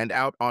lobby, and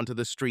out onto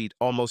the street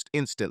almost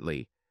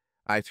instantly.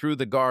 I threw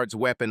the guard's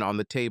weapon on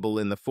the table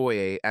in the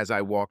foyer as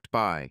I walked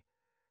by.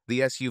 The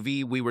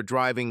SUV we were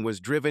driving was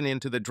driven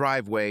into the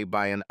driveway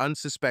by an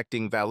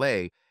unsuspecting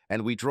valet,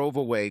 and we drove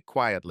away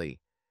quietly.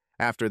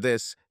 After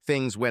this,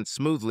 things went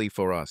smoothly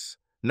for us.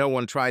 No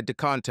one tried to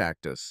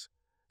contact us.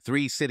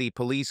 3 city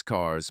police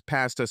cars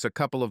passed us a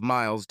couple of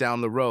miles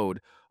down the road,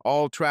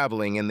 all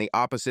traveling in the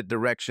opposite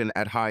direction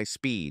at high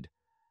speed.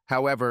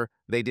 However,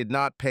 they did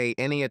not pay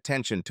any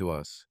attention to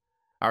us.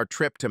 Our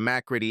trip to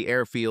Macready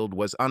Airfield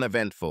was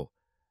uneventful.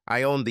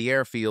 I owned the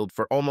airfield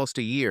for almost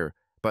a year,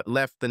 but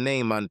left the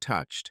name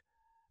untouched.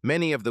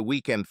 Many of the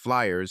weekend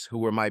flyers, who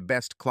were my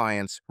best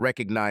clients,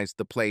 recognized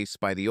the place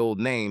by the old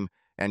name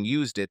and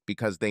used it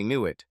because they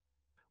knew it.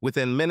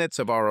 Within minutes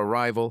of our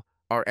arrival,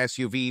 our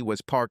SUV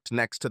was parked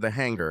next to the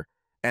hangar,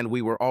 and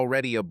we were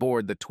already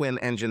aboard the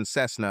twin-engine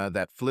Cessna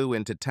that flew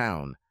into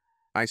town.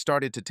 I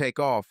started to take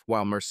off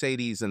while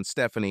Mercedes and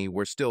Stephanie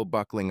were still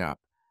buckling up.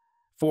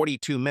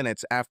 42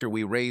 minutes after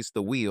we raised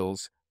the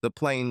wheels, the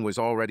plane was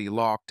already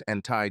locked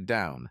and tied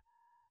down.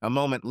 A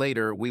moment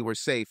later, we were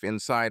safe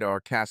inside our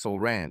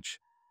Castle Ranch.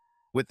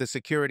 With the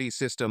security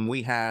system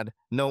we had,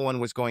 no one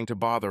was going to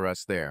bother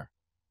us there.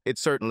 It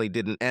certainly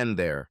didn't end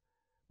there.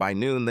 By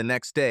noon the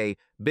next day,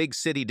 big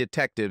city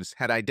detectives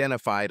had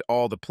identified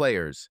all the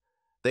players.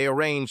 They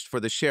arranged for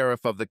the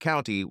sheriff of the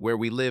county where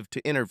we lived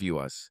to interview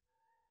us.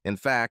 In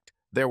fact,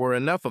 there were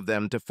enough of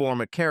them to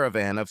form a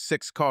caravan of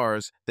 6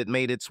 cars that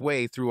made its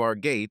way through our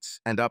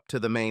gates and up to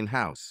the main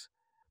house.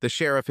 The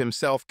sheriff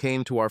himself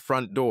came to our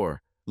front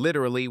door,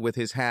 literally with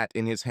his hat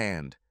in his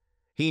hand.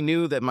 He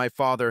knew that my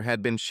father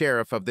had been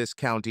sheriff of this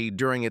county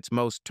during its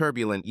most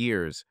turbulent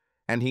years,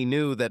 and he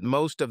knew that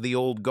most of the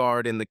old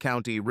guard in the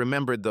county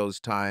remembered those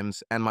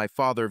times and my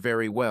father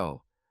very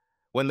well.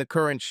 When the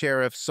current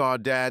sheriff saw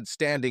Dad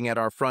standing at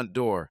our front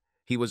door,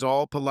 he was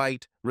all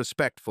polite,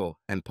 respectful,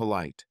 and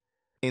polite.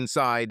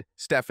 Inside,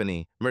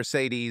 Stephanie,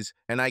 Mercedes,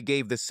 and I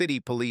gave the city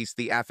police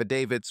the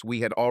affidavits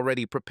we had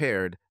already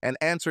prepared and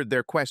answered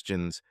their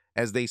questions,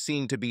 as they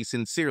seemed to be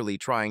sincerely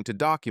trying to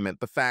document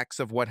the facts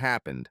of what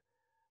happened.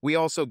 We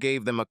also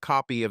gave them a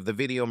copy of the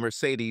video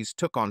Mercedes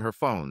took on her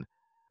phone.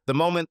 The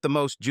moment the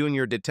most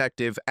junior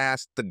detective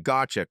asked the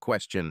gotcha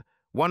question,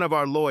 one of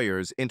our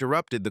lawyers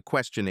interrupted the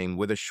questioning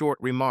with a short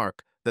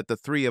remark that the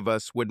 3 of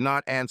us would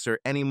not answer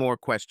any more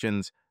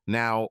questions,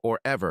 now or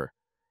ever.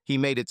 He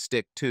made it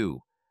stick too.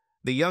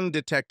 The young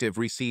detective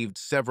received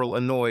several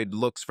annoyed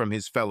looks from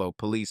his fellow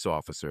police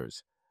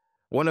officers.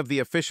 One of the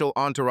official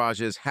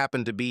entourages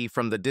happened to be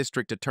from the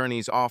district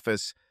attorney's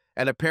office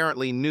and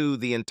apparently knew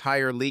the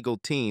entire legal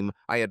team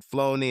I had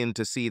flown in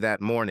to see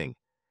that morning.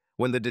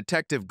 When the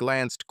detective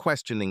glanced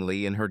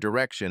questioningly in her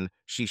direction,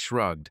 she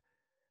shrugged.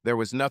 There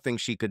was nothing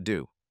she could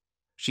do.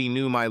 She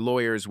knew my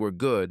lawyers were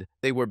good.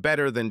 They were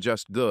better than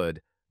just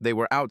good. They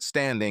were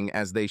outstanding,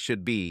 as they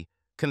should be,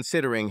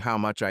 considering how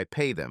much I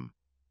pay them.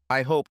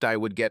 I hoped I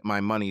would get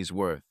my money's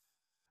worth.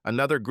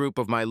 Another group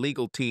of my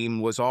legal team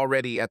was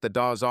already at the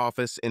Dawes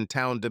office in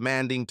town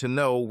demanding to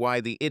know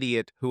why the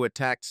idiot who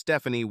attacked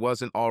Stephanie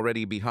wasn't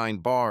already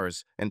behind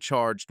bars and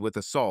charged with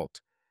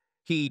assault.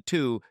 He,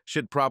 too,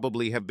 should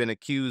probably have been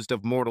accused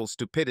of mortal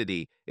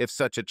stupidity if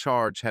such a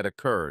charge had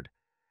occurred.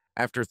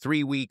 After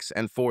 3 weeks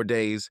and 4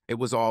 days, it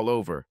was all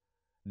over.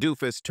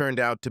 Doofus turned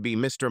out to be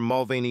Mr.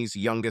 Mulvaney's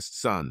youngest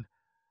son.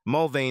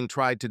 Mulvane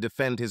tried to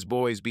defend his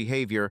boy's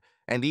behavior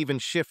and even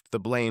shift the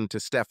blame to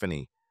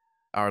Stephanie.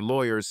 Our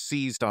lawyers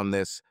seized on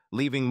this,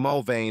 leaving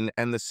Mulvane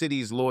and the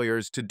city's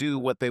lawyers to do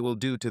what they will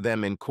do to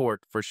them in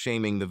court for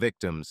shaming the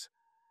victims.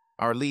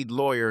 Our lead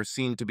lawyer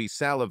seemed to be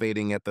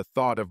salivating at the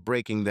thought of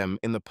breaking them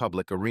in the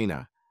public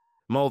arena.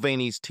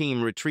 Mulvaney's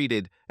team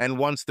retreated, and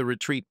once the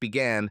retreat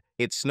began,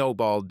 it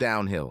snowballed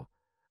downhill.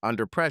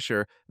 Under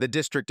pressure, the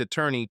district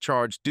attorney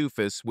charged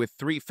Doofus with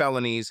 3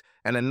 felonies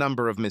and a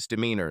number of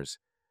misdemeanors.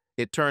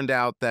 It turned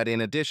out that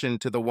in addition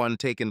to the one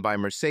taken by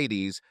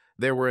Mercedes,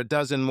 there were a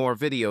dozen more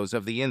videos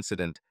of the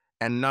incident,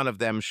 and none of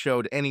them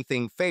showed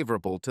anything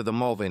favorable to the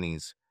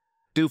Mulvaneys.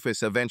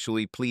 Doofus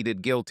eventually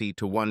pleaded guilty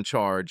to 1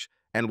 charge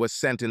and was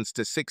sentenced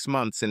to 6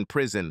 months in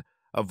prison,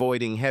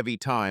 avoiding heavy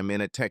time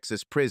in a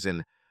Texas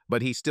prison,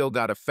 but he still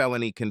got a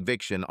felony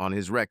conviction on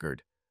his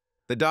record.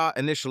 The DA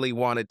initially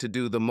wanted to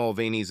do the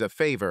Mulvaneys a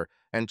favor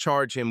and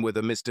charge him with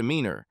a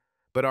misdemeanor,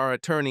 but our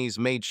attorneys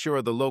made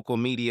sure the local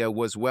media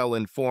was well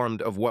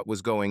informed of what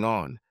was going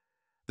on.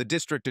 The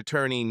district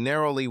attorney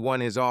narrowly won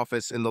his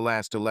office in the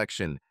last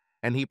election,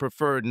 and he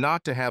preferred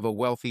not to have a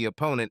wealthy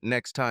opponent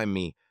next time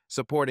me,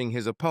 supporting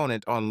his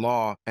opponent on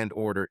law and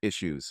order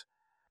issues.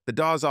 The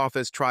Dawes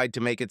office tried to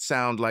make it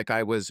sound like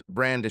I was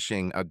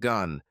brandishing a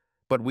gun,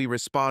 but we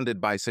responded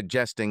by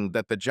suggesting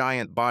that the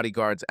giant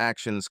bodyguard's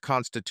actions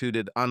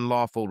constituted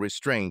unlawful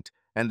restraint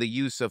and the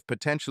use of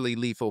potentially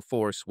lethal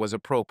force was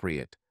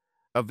appropriate.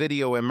 A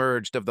video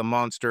emerged of the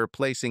monster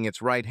placing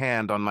its right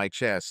hand on my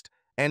chest,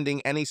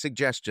 ending any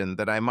suggestion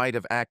that I might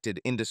have acted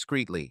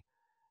indiscreetly.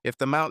 If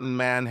the mountain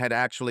man had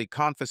actually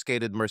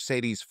confiscated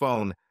Mercedes'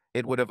 phone,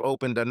 it would have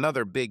opened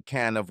another big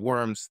can of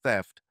worms.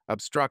 Theft,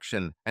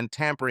 obstruction, and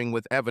tampering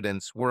with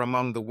evidence were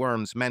among the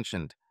worms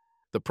mentioned.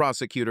 The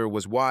prosecutor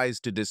was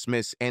wise to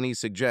dismiss any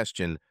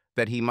suggestion,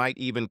 that he might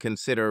even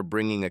consider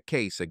bringing a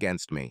case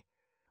against me.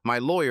 My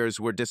lawyers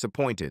were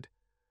disappointed.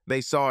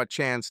 They saw a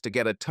chance to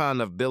get a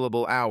ton of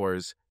billable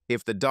hours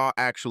if the DA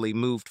actually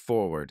moved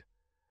forward.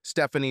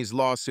 Stephanie's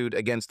lawsuit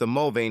against the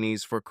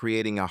Mulvaneys for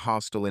creating a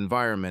hostile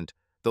environment,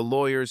 the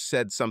lawyers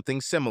said something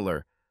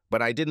similar,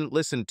 but I didn't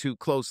listen too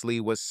closely,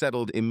 was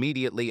settled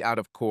immediately out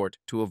of court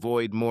to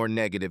avoid more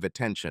negative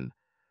attention.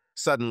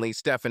 Suddenly,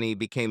 Stephanie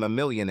became a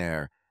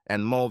millionaire,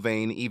 and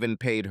Mulvane even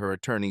paid her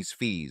attorney's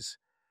fees.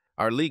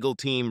 Our legal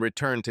team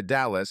returned to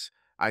Dallas.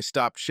 I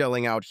stopped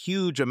shelling out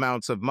huge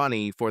amounts of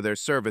money for their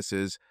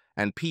services,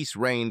 and peace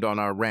reigned on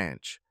our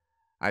ranch.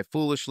 I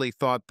foolishly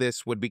thought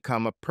this would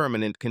become a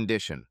permanent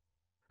condition.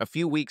 A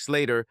few weeks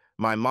later,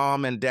 my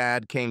mom and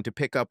dad came to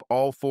pick up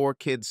all 4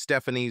 kids.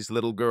 Stephanie's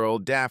little girl,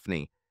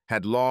 Daphne,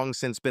 had long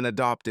since been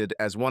adopted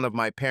as one of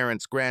my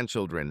parents'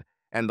 grandchildren,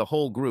 and the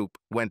whole group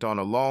went on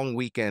a long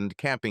weekend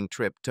camping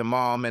trip to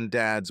Mom and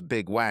Dad's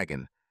big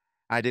wagon.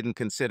 I didn't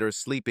consider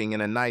sleeping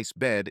in a nice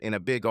bed in a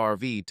big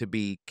RV to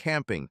be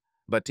camping,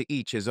 but to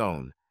each his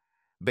own.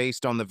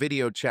 Based on the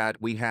video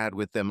chat we had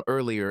with them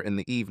earlier in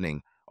the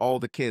evening, all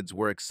the kids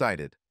were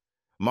excited.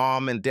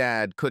 Mom and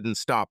Dad couldn't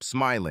stop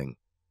smiling.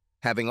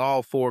 Having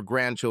all 4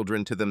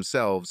 grandchildren to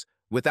themselves,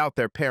 without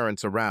their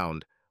parents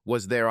around,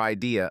 was their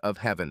idea of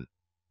heaven.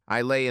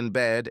 I lay in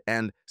bed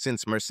and,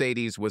 since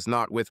Mercedes was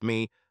not with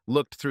me,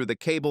 looked through the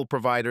cable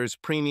provider's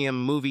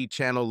premium movie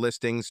channel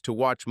listings to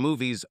watch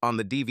movies on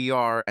the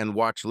DVR and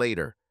watch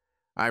later.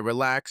 I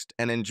relaxed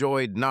and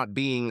enjoyed not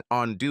being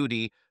on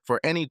duty for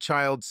any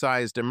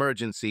child-sized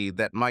emergency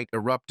that might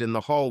erupt in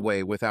the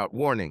hallway without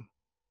warning.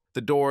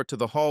 The door to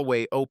the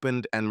hallway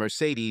opened and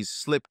Mercedes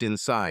slipped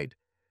inside.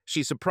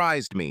 She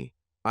surprised me.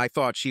 I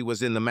thought she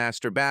was in the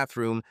master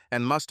bathroom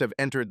and must have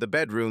entered the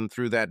bedroom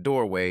through that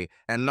doorway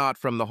and not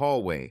from the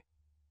hallway.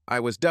 I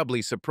was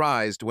doubly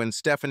surprised when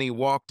Stephanie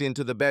walked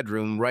into the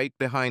bedroom right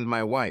behind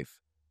my wife.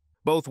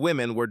 Both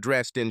women were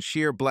dressed in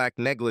sheer black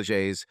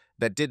negligées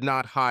that did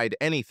not hide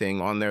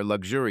anything on their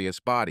luxurious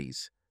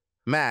bodies.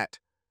 "Matt,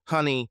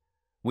 honey,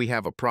 we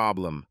have a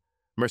problem,"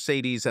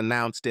 Mercedes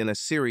announced in a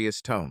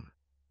serious tone.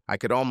 I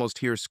could almost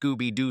hear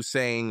Scooby-Doo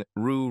saying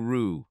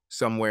 "roo-roo"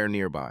 somewhere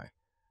nearby.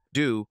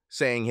 Doo,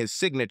 saying his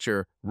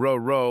signature,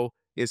 "ro-ro,"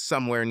 is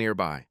somewhere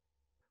nearby.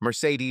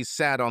 Mercedes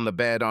sat on the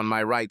bed on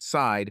my right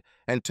side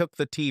and took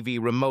the TV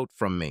remote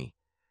from me.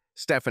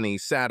 Stephanie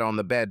sat on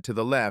the bed to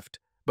the left,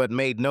 but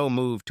made no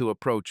move to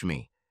approach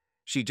me.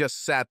 She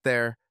just sat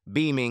there,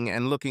 beaming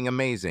and looking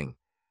amazing.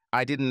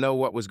 I didn't know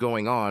what was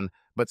going on,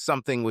 but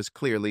something was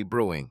clearly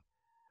brewing.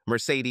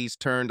 Mercedes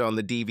turned on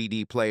the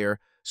DVD player,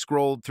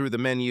 scrolled through the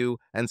menu,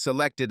 and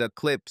selected a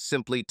clip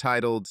simply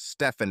titled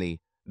 "Stephanie,"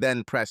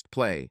 then pressed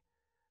play.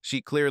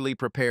 She clearly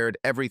prepared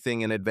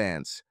everything in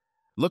advance.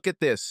 "Look at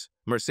this,"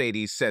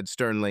 Mercedes said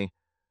sternly.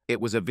 It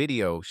was a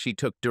video she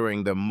took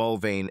during the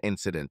Mulvane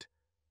incident.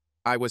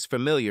 I was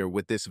familiar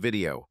with this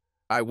video.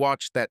 I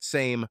watched that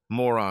same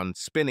moron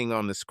spinning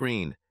on the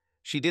screen.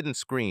 She didn't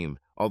scream,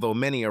 although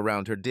many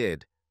around her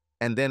did.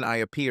 And then I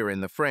appear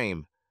in the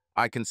frame.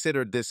 I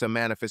considered this a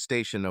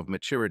manifestation of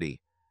maturity.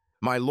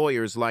 My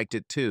lawyers liked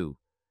it too.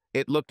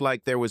 It looked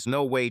like there was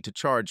no way to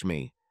charge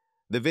me.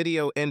 The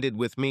video ended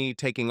with me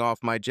taking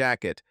off my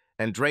jacket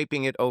and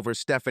draping it over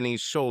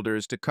Stephanie's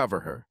shoulders to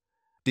cover her.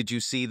 "Did you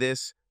see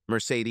this?"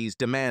 Mercedes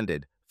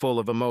demanded, full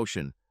of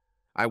emotion.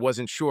 I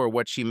wasn't sure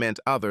what she meant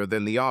other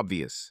than the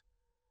obvious.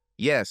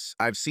 "Yes,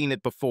 I've seen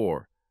it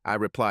before," I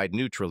replied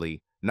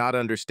neutrally, not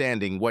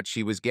understanding what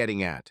she was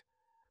getting at.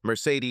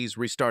 Mercedes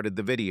restarted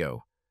the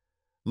video.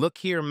 "Look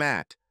here,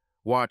 Matt.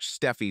 Watch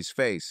Steffi's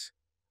face.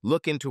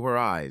 Look into her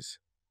eyes."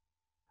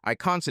 I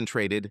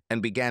concentrated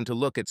and began to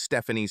look at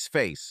Stephanie's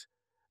face.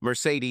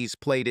 Mercedes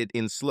played it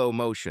in slow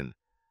motion.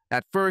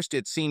 At first,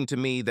 it seemed to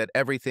me that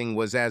everything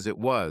was as it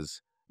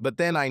was, but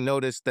then I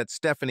noticed that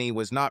Stephanie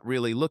was not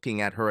really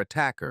looking at her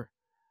attacker.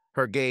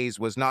 Her gaze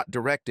was not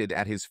directed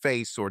at his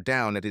face or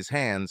down at his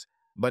hands,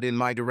 but in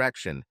my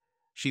direction.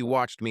 She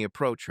watched me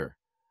approach her.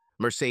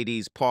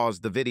 Mercedes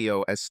paused the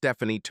video as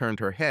Stephanie turned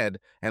her head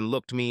and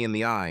looked me in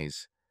the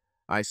eyes.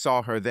 I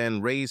saw her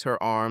then raise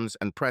her arms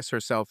and press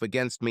herself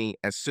against me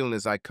as soon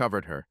as I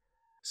covered her.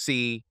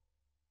 "See?"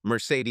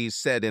 Mercedes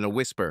said in a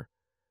whisper.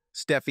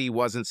 "Steffi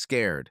wasn't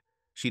scared.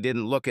 She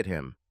didn't look at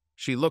him.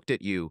 She looked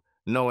at you,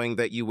 knowing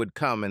that you would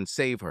come and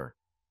save her."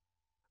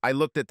 I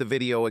looked at the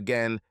video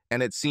again,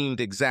 and it seemed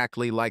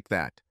exactly like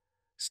that.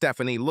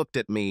 Stephanie looked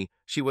at me.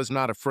 She was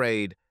not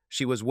afraid.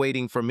 She was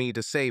waiting for me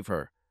to save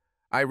her.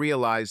 I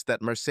realized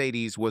that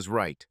Mercedes was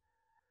right.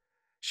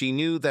 She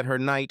knew that her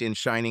knight in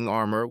shining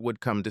armor would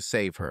come to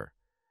save her.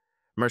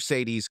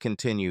 Mercedes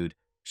continued.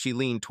 She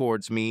leaned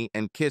towards me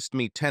and kissed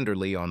me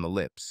tenderly on the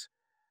lips.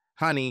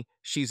 "Honey,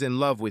 she's in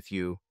love with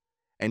you.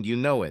 And you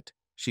know it,"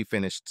 she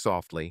finished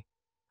softly.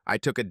 I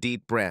took a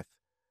deep breath.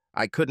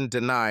 I couldn't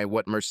deny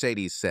what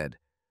Mercedes said.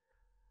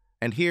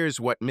 "And here's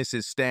what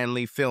Mrs.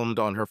 Stanley filmed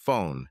on her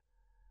phone,"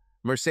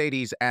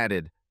 Mercedes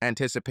added,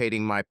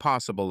 anticipating my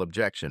possible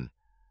objection.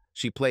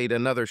 She played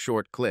another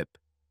short clip.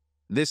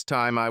 This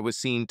time I was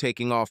seen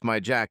taking off my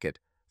jacket,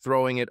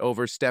 throwing it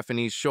over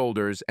Stephanie's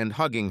shoulders and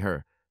hugging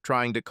her,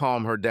 trying to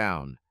calm her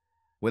down.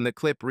 When the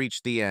clip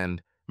reached the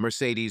end,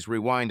 Mercedes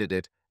rewinded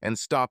it and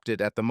stopped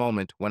it at the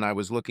moment when I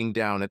was looking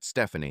down at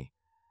Stephanie.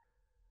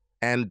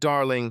 "And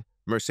darling,"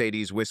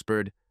 Mercedes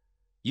whispered,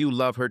 "you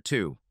love her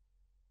too."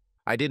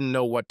 I didn't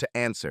know what to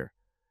answer.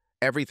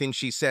 Everything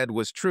she said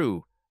was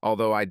true,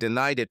 although I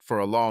denied it for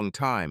a long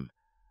time.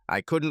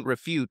 I couldn't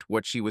refute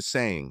what she was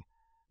saying.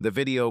 The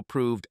video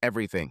proved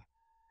everything.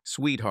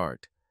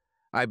 "Sweetheart,"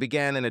 I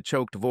began in a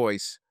choked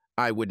voice,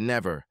 "I would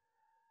never."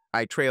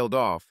 I trailed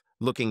off,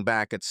 looking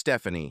back at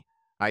Stephanie.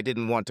 I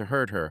didn't want to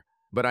hurt her,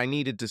 but I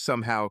needed to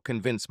somehow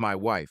convince my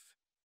wife.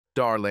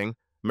 "Darling,"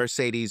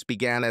 Mercedes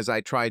began as I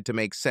tried to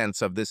make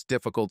sense of this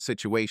difficult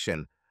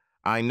situation,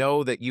 "I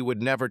know that you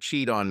would never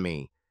cheat on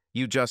me.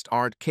 You just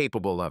aren't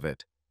capable of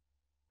it."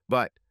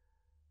 "But,"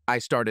 I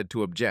started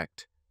to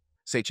object.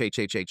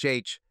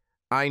 "CH.4.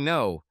 I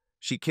know."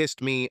 She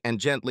kissed me and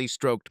gently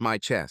stroked my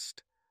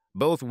chest.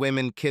 Both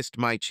women kissed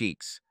my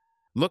cheeks.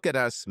 "Look at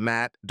us,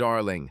 Matt,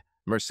 darling,"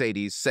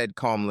 Mercedes said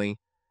calmly.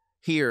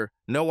 "Here,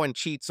 no one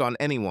cheats on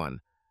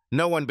anyone.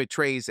 No one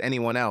betrays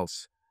anyone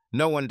else.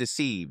 No one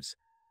deceives.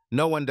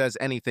 No one does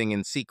anything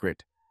in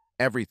secret.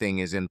 Everything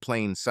is in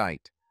plain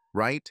sight.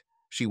 Right?"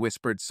 she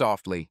whispered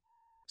softly.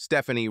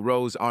 Stephanie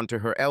rose onto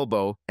her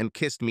elbow and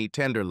kissed me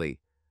tenderly.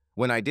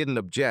 When I didn't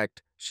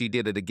object, she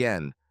did it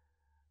again.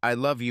 "I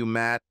love you,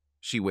 Matt,"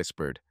 she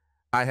whispered.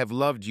 "I have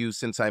loved you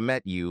since I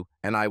met you,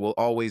 and I will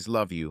always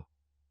love you."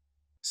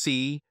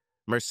 "See,"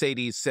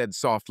 Mercedes said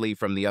softly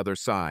from the other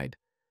side.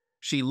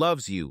 "She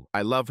loves you,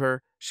 I love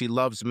her, she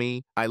loves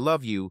me, I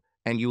love you,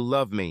 and you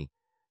love me.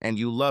 And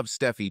you love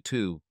Steffi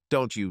too,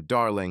 don't you,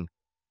 darling?"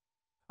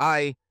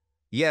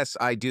 Yes,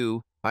 I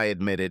do," I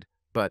admitted,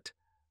 "but—"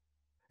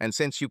 "And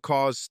since you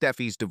caused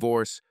Steffi's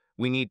divorce,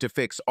 we need to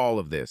fix all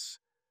of this.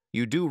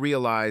 You do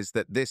realize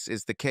that this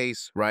is the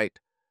case, right?"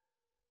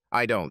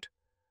 "I don't."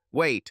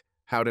 "Wait,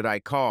 how did I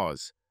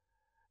cause?"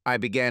 I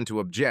began to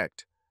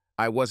object.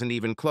 I wasn't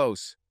even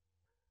close.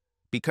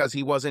 "Because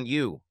he wasn't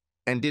you,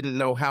 and didn't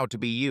know how to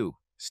be you,"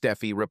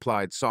 Steffi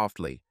replied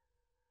softly.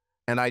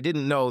 "And I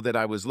didn't know that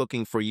I was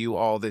looking for you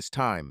all this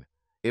time.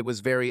 It was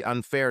very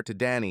unfair to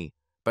Danny,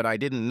 but I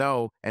didn't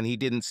know, and he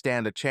didn't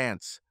stand a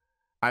chance.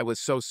 I was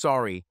so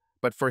sorry,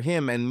 but for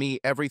him and me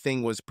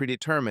everything was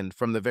predetermined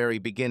from the very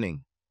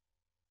beginning,"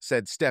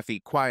 said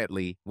Steffi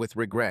quietly with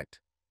regret.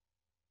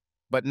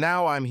 "But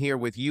now I'm here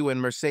with you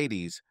and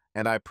Mercedes,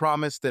 and I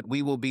promise that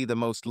we will be the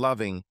most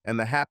loving and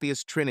the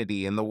happiest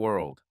trinity in the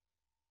world."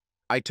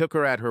 I took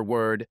her at her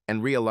word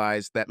and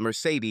realized that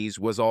Mercedes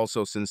was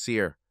also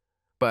sincere.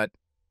 But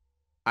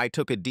I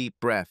took a deep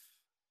breath.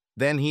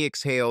 Then he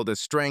exhaled a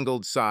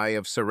strangled sigh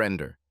of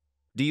surrender.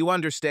 "Do you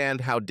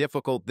understand how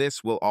difficult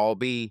this will all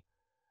be?"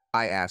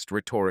 I asked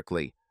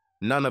rhetorically.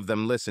 None of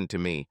them listened to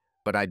me,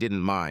 but I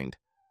didn't mind.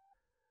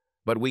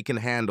 "But we can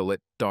handle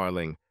it,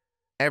 darling.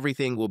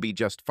 Everything will be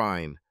just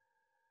fine."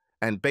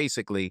 And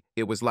basically,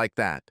 it was like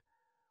that.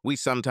 We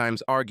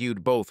sometimes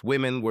argued both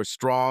women were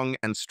strong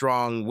and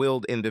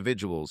strong-willed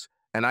individuals,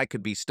 and I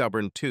could be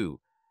stubborn too.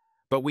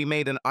 But we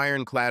made an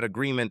ironclad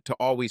agreement to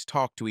always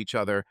talk to each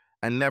other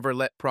and never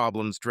let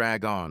problems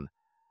drag on.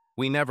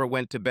 We never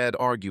went to bed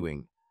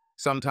arguing.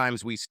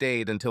 Sometimes we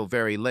stayed until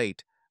very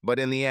late, but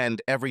in the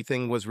end,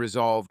 everything was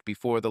resolved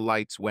before the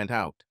lights went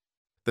out.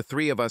 The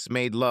three of us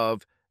made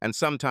love, and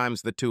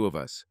sometimes the two of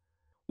us.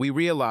 We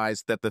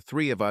realized that the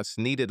three of us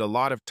needed a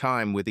lot of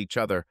time with each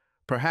other,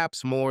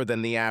 perhaps more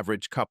than the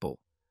average couple.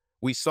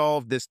 We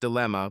solved this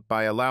dilemma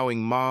by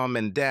allowing mom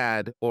and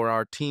dad or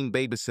our teen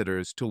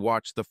babysitters to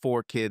watch the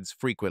four kids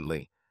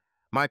frequently.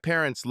 My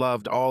parents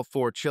loved all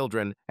four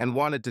children and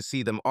wanted to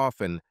see them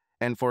often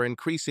and for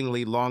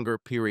increasingly longer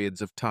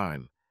periods of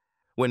time.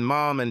 When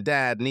mom and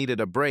dad needed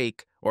a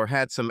break or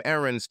had some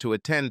errands to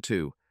attend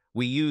to,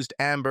 we used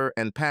Amber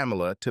and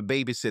Pamela to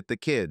babysit the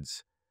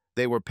kids.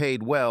 They were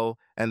paid well,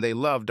 and they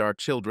loved our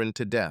children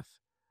to death.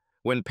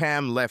 When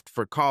Pam left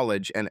for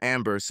college and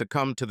Amber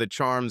succumbed to the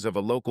charms of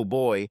a local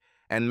boy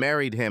and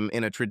married him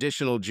in a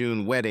traditional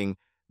June wedding,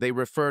 they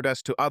referred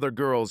us to other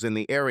girls in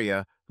the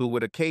area who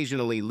would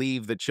occasionally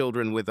leave the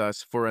children with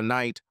us for a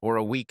night or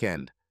a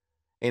weekend.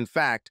 In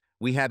fact,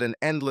 we had an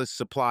endless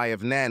supply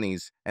of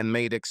nannies and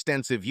made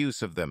extensive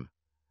use of them.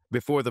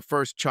 Before the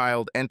first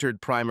child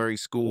entered primary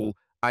school,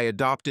 I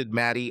adopted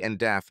Maddie and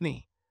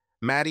Daphne.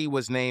 Maddie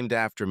was named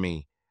after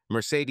me.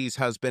 Mercedes'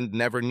 husband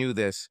never knew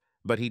this,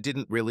 but he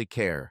didn't really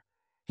care.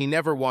 He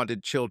never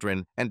wanted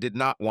children and did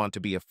not want to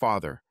be a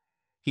father.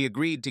 He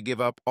agreed to give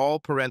up all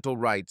parental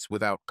rights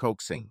without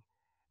coaxing.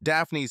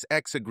 Daphne's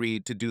ex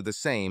agreed to do the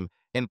same,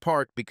 in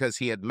part because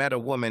he had met a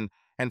woman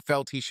and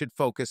felt he should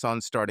focus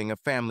on starting a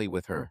family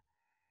with her.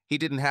 He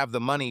didn't have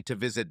the money to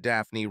visit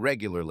Daphne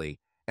regularly,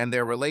 and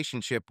their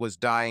relationship was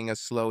dying a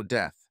slow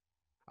death.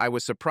 I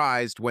was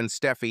surprised when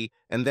Steffi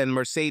and then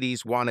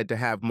Mercedes wanted to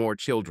have more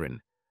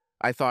children.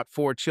 I thought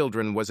 4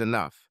 children was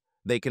enough.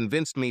 They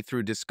convinced me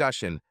through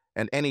discussion,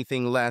 and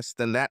anything less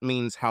than that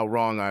means how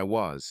wrong I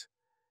was.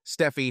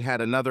 Steffi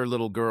had another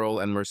little girl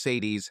and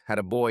Mercedes had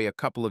a boy a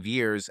couple of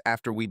years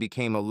after we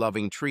became a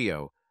loving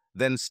trio.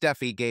 Then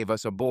Steffi gave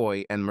us a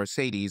boy and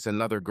Mercedes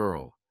another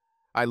girl.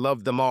 I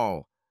loved them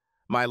all.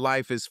 My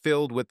life is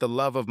filled with the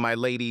love of my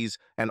ladies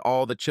and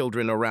all the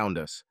children around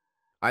us.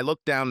 I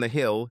looked down the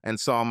hill and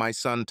saw my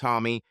son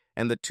Tommy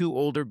and the two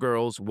older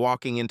girls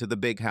walking into the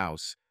big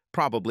house,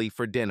 probably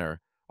for dinner,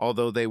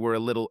 although they were a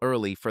little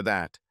early for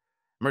that.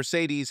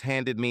 Mercedes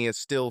handed me a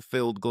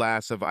still-filled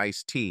glass of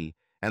iced tea,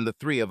 and the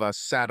three of us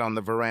sat on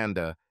the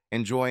veranda,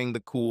 enjoying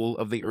the cool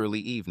of the early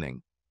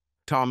evening.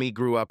 Tommy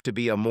grew up to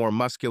be a more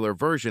muscular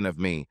version of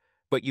me,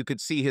 but you could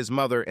see his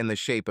mother in the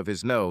shape of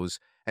his nose,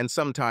 and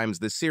sometimes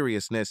the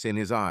seriousness in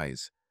his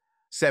eyes.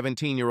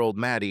 17-year-old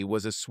Maddie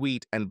was a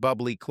sweet and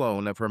bubbly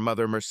clone of her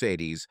mother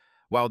Mercedes,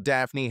 while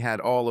Daphne had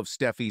all of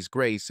Steffi's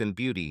grace and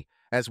beauty,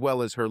 as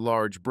well as her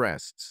large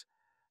breasts.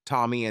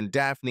 Tommy and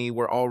Daphne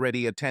were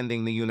already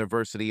attending the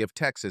University of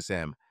Texas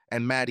M,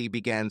 and Maddie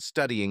began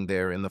studying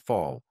there in the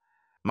fall.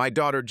 My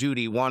daughter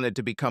Judy wanted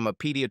to become a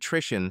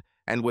pediatrician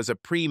and was a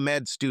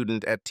pre-med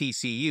student at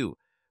TCU,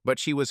 but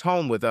she was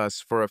home with us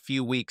for a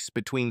few weeks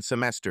between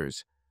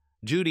semesters.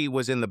 Judy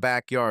was in the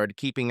backyard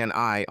keeping an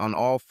eye on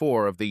all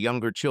four of the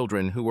younger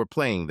children who were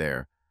playing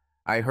there.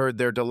 I heard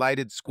their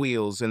delighted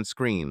squeals and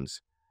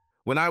screams.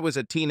 When I was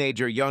a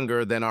teenager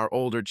younger than our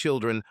older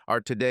children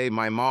are today,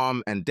 my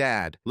mom and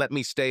dad let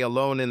me stay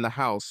alone in the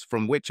house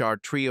from which our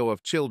trio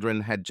of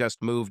children had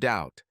just moved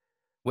out.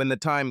 When the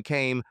time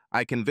came,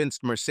 I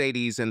convinced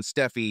Mercedes and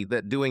Steffi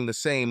that doing the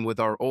same with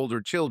our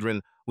older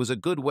children was a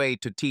good way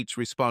to teach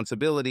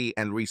responsibility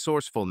and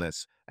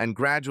resourcefulness and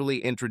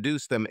gradually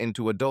introduce them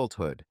into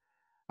adulthood.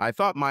 I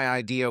thought my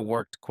idea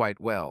worked quite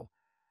well.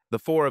 The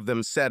four of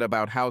them set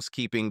about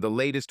housekeeping the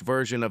latest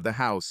version of the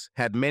house,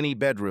 had many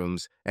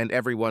bedrooms, and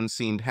everyone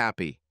seemed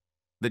happy.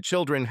 The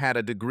children had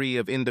a degree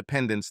of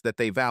independence that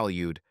they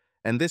valued,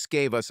 and this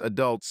gave us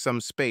adults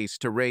some space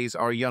to raise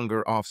our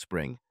younger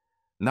offspring.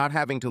 Not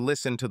having to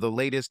listen to the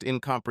latest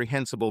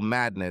incomprehensible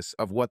madness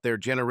of what their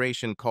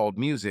generation called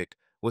music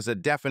was a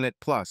definite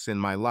plus in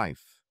my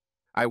life.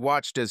 I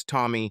watched as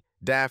Tommy,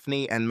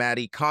 Daphne, and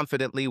Maddie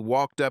confidently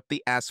walked up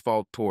the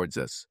asphalt towards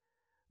us.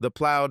 The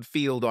plowed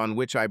field on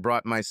which I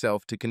brought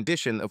myself to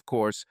condition, of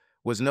course,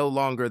 was no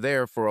longer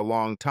there for a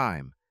long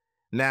time.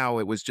 Now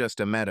it was just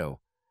a meadow.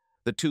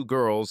 The two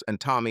girls and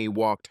Tommy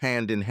walked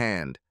hand in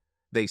hand.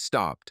 They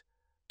stopped.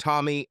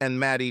 Tommy and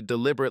Maddie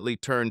deliberately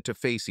turned to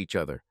face each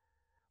other.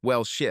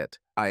 "Well, shit,"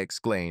 I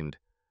exclaimed.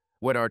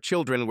 What our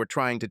children were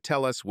trying to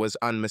tell us was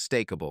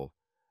unmistakable.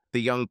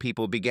 The young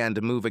people began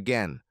to move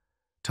again.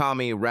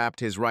 Tommy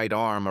wrapped his right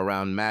arm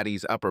around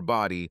Maddie's upper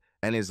body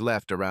and his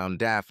left around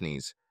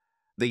Daphne's.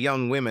 The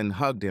young women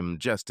hugged him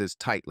just as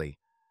tightly.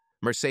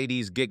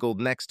 Mercedes giggled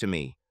next to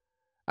me.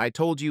 "I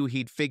told you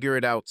he'd figure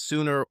it out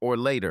sooner or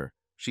later,"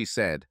 she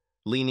said,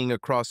 leaning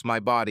across my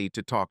body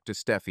to talk to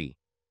Steffi.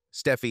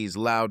 Steffi's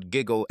loud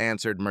giggle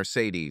answered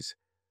Mercedes.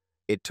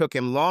 "It took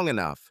him long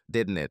enough,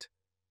 didn't it?"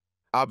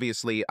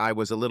 Obviously, I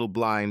was a little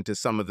blind to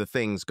some of the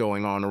things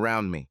going on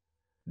around me.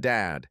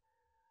 "Dad,"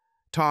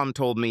 Tom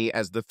told me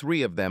as the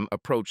three of them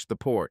approached the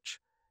porch.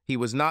 He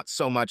was not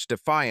so much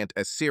defiant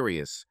as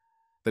serious.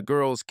 The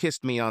girls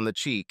kissed me on the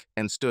cheek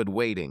and stood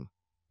waiting.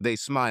 They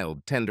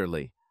smiled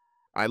tenderly.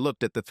 I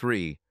looked at the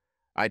three.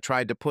 I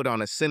tried to put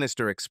on a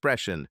sinister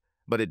expression,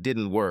 but it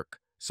didn't work,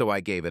 so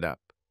I gave it up.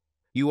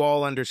 "You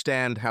all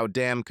understand how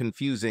damn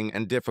confusing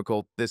and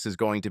difficult this is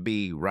going to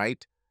be,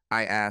 right?"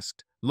 I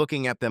asked,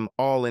 looking at them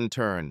all in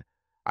turn.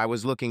 I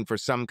was looking for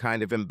some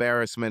kind of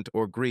embarrassment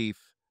or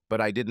grief,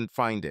 but I didn't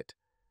find it.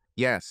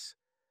 "Yes,"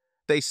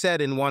 they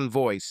said in one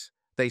voice.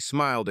 They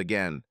smiled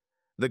again.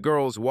 The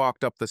girls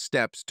walked up the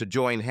steps to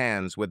join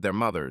hands with their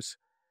mothers.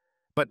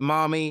 "But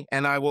Mommy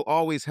and I will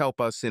always help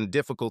us in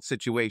difficult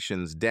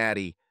situations,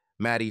 Daddy,"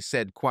 Maddie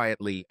said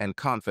quietly and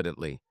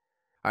confidently.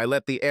 I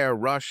let the air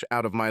rush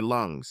out of my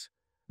lungs.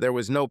 There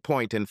was no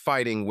point in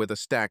fighting with a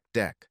stacked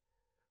deck.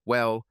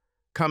 "Well,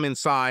 come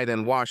inside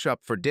and wash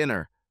up for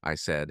dinner," I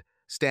said,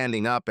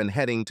 standing up and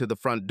heading to the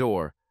front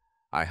door.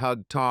 I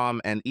hugged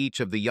Tom and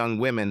each of the young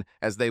women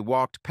as they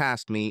walked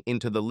past me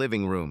into the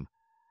living room.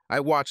 I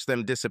watched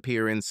them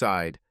disappear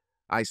inside.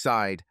 I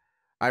sighed.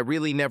 I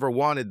really never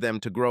wanted them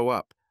to grow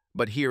up,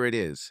 but here it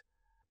is.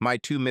 My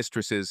two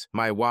mistresses,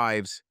 my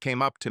wives,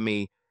 came up to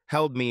me,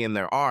 held me in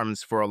their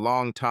arms for a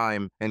long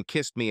time, and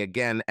kissed me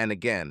again and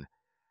again.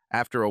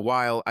 After a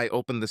while, I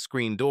opened the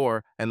screen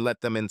door and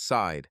let them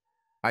inside.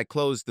 I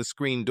closed the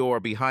screen door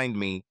behind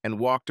me and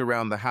walked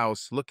around the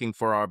house looking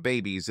for our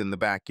babies in the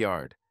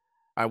backyard.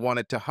 I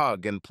wanted to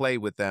hug and play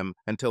with them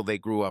until they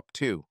grew up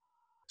too.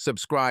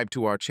 Subscribe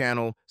to our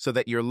channel so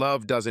that your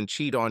love doesn't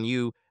cheat on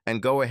you,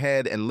 and go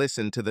ahead and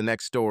listen to the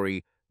next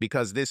story,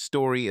 because this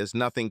story is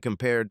nothing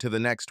compared to the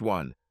next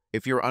one.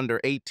 If you're under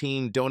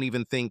 18, don't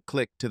even think.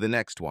 Click to the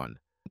next one.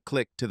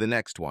 Click to the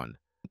next one.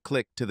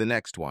 Click to the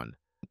next one.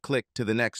 Click to the next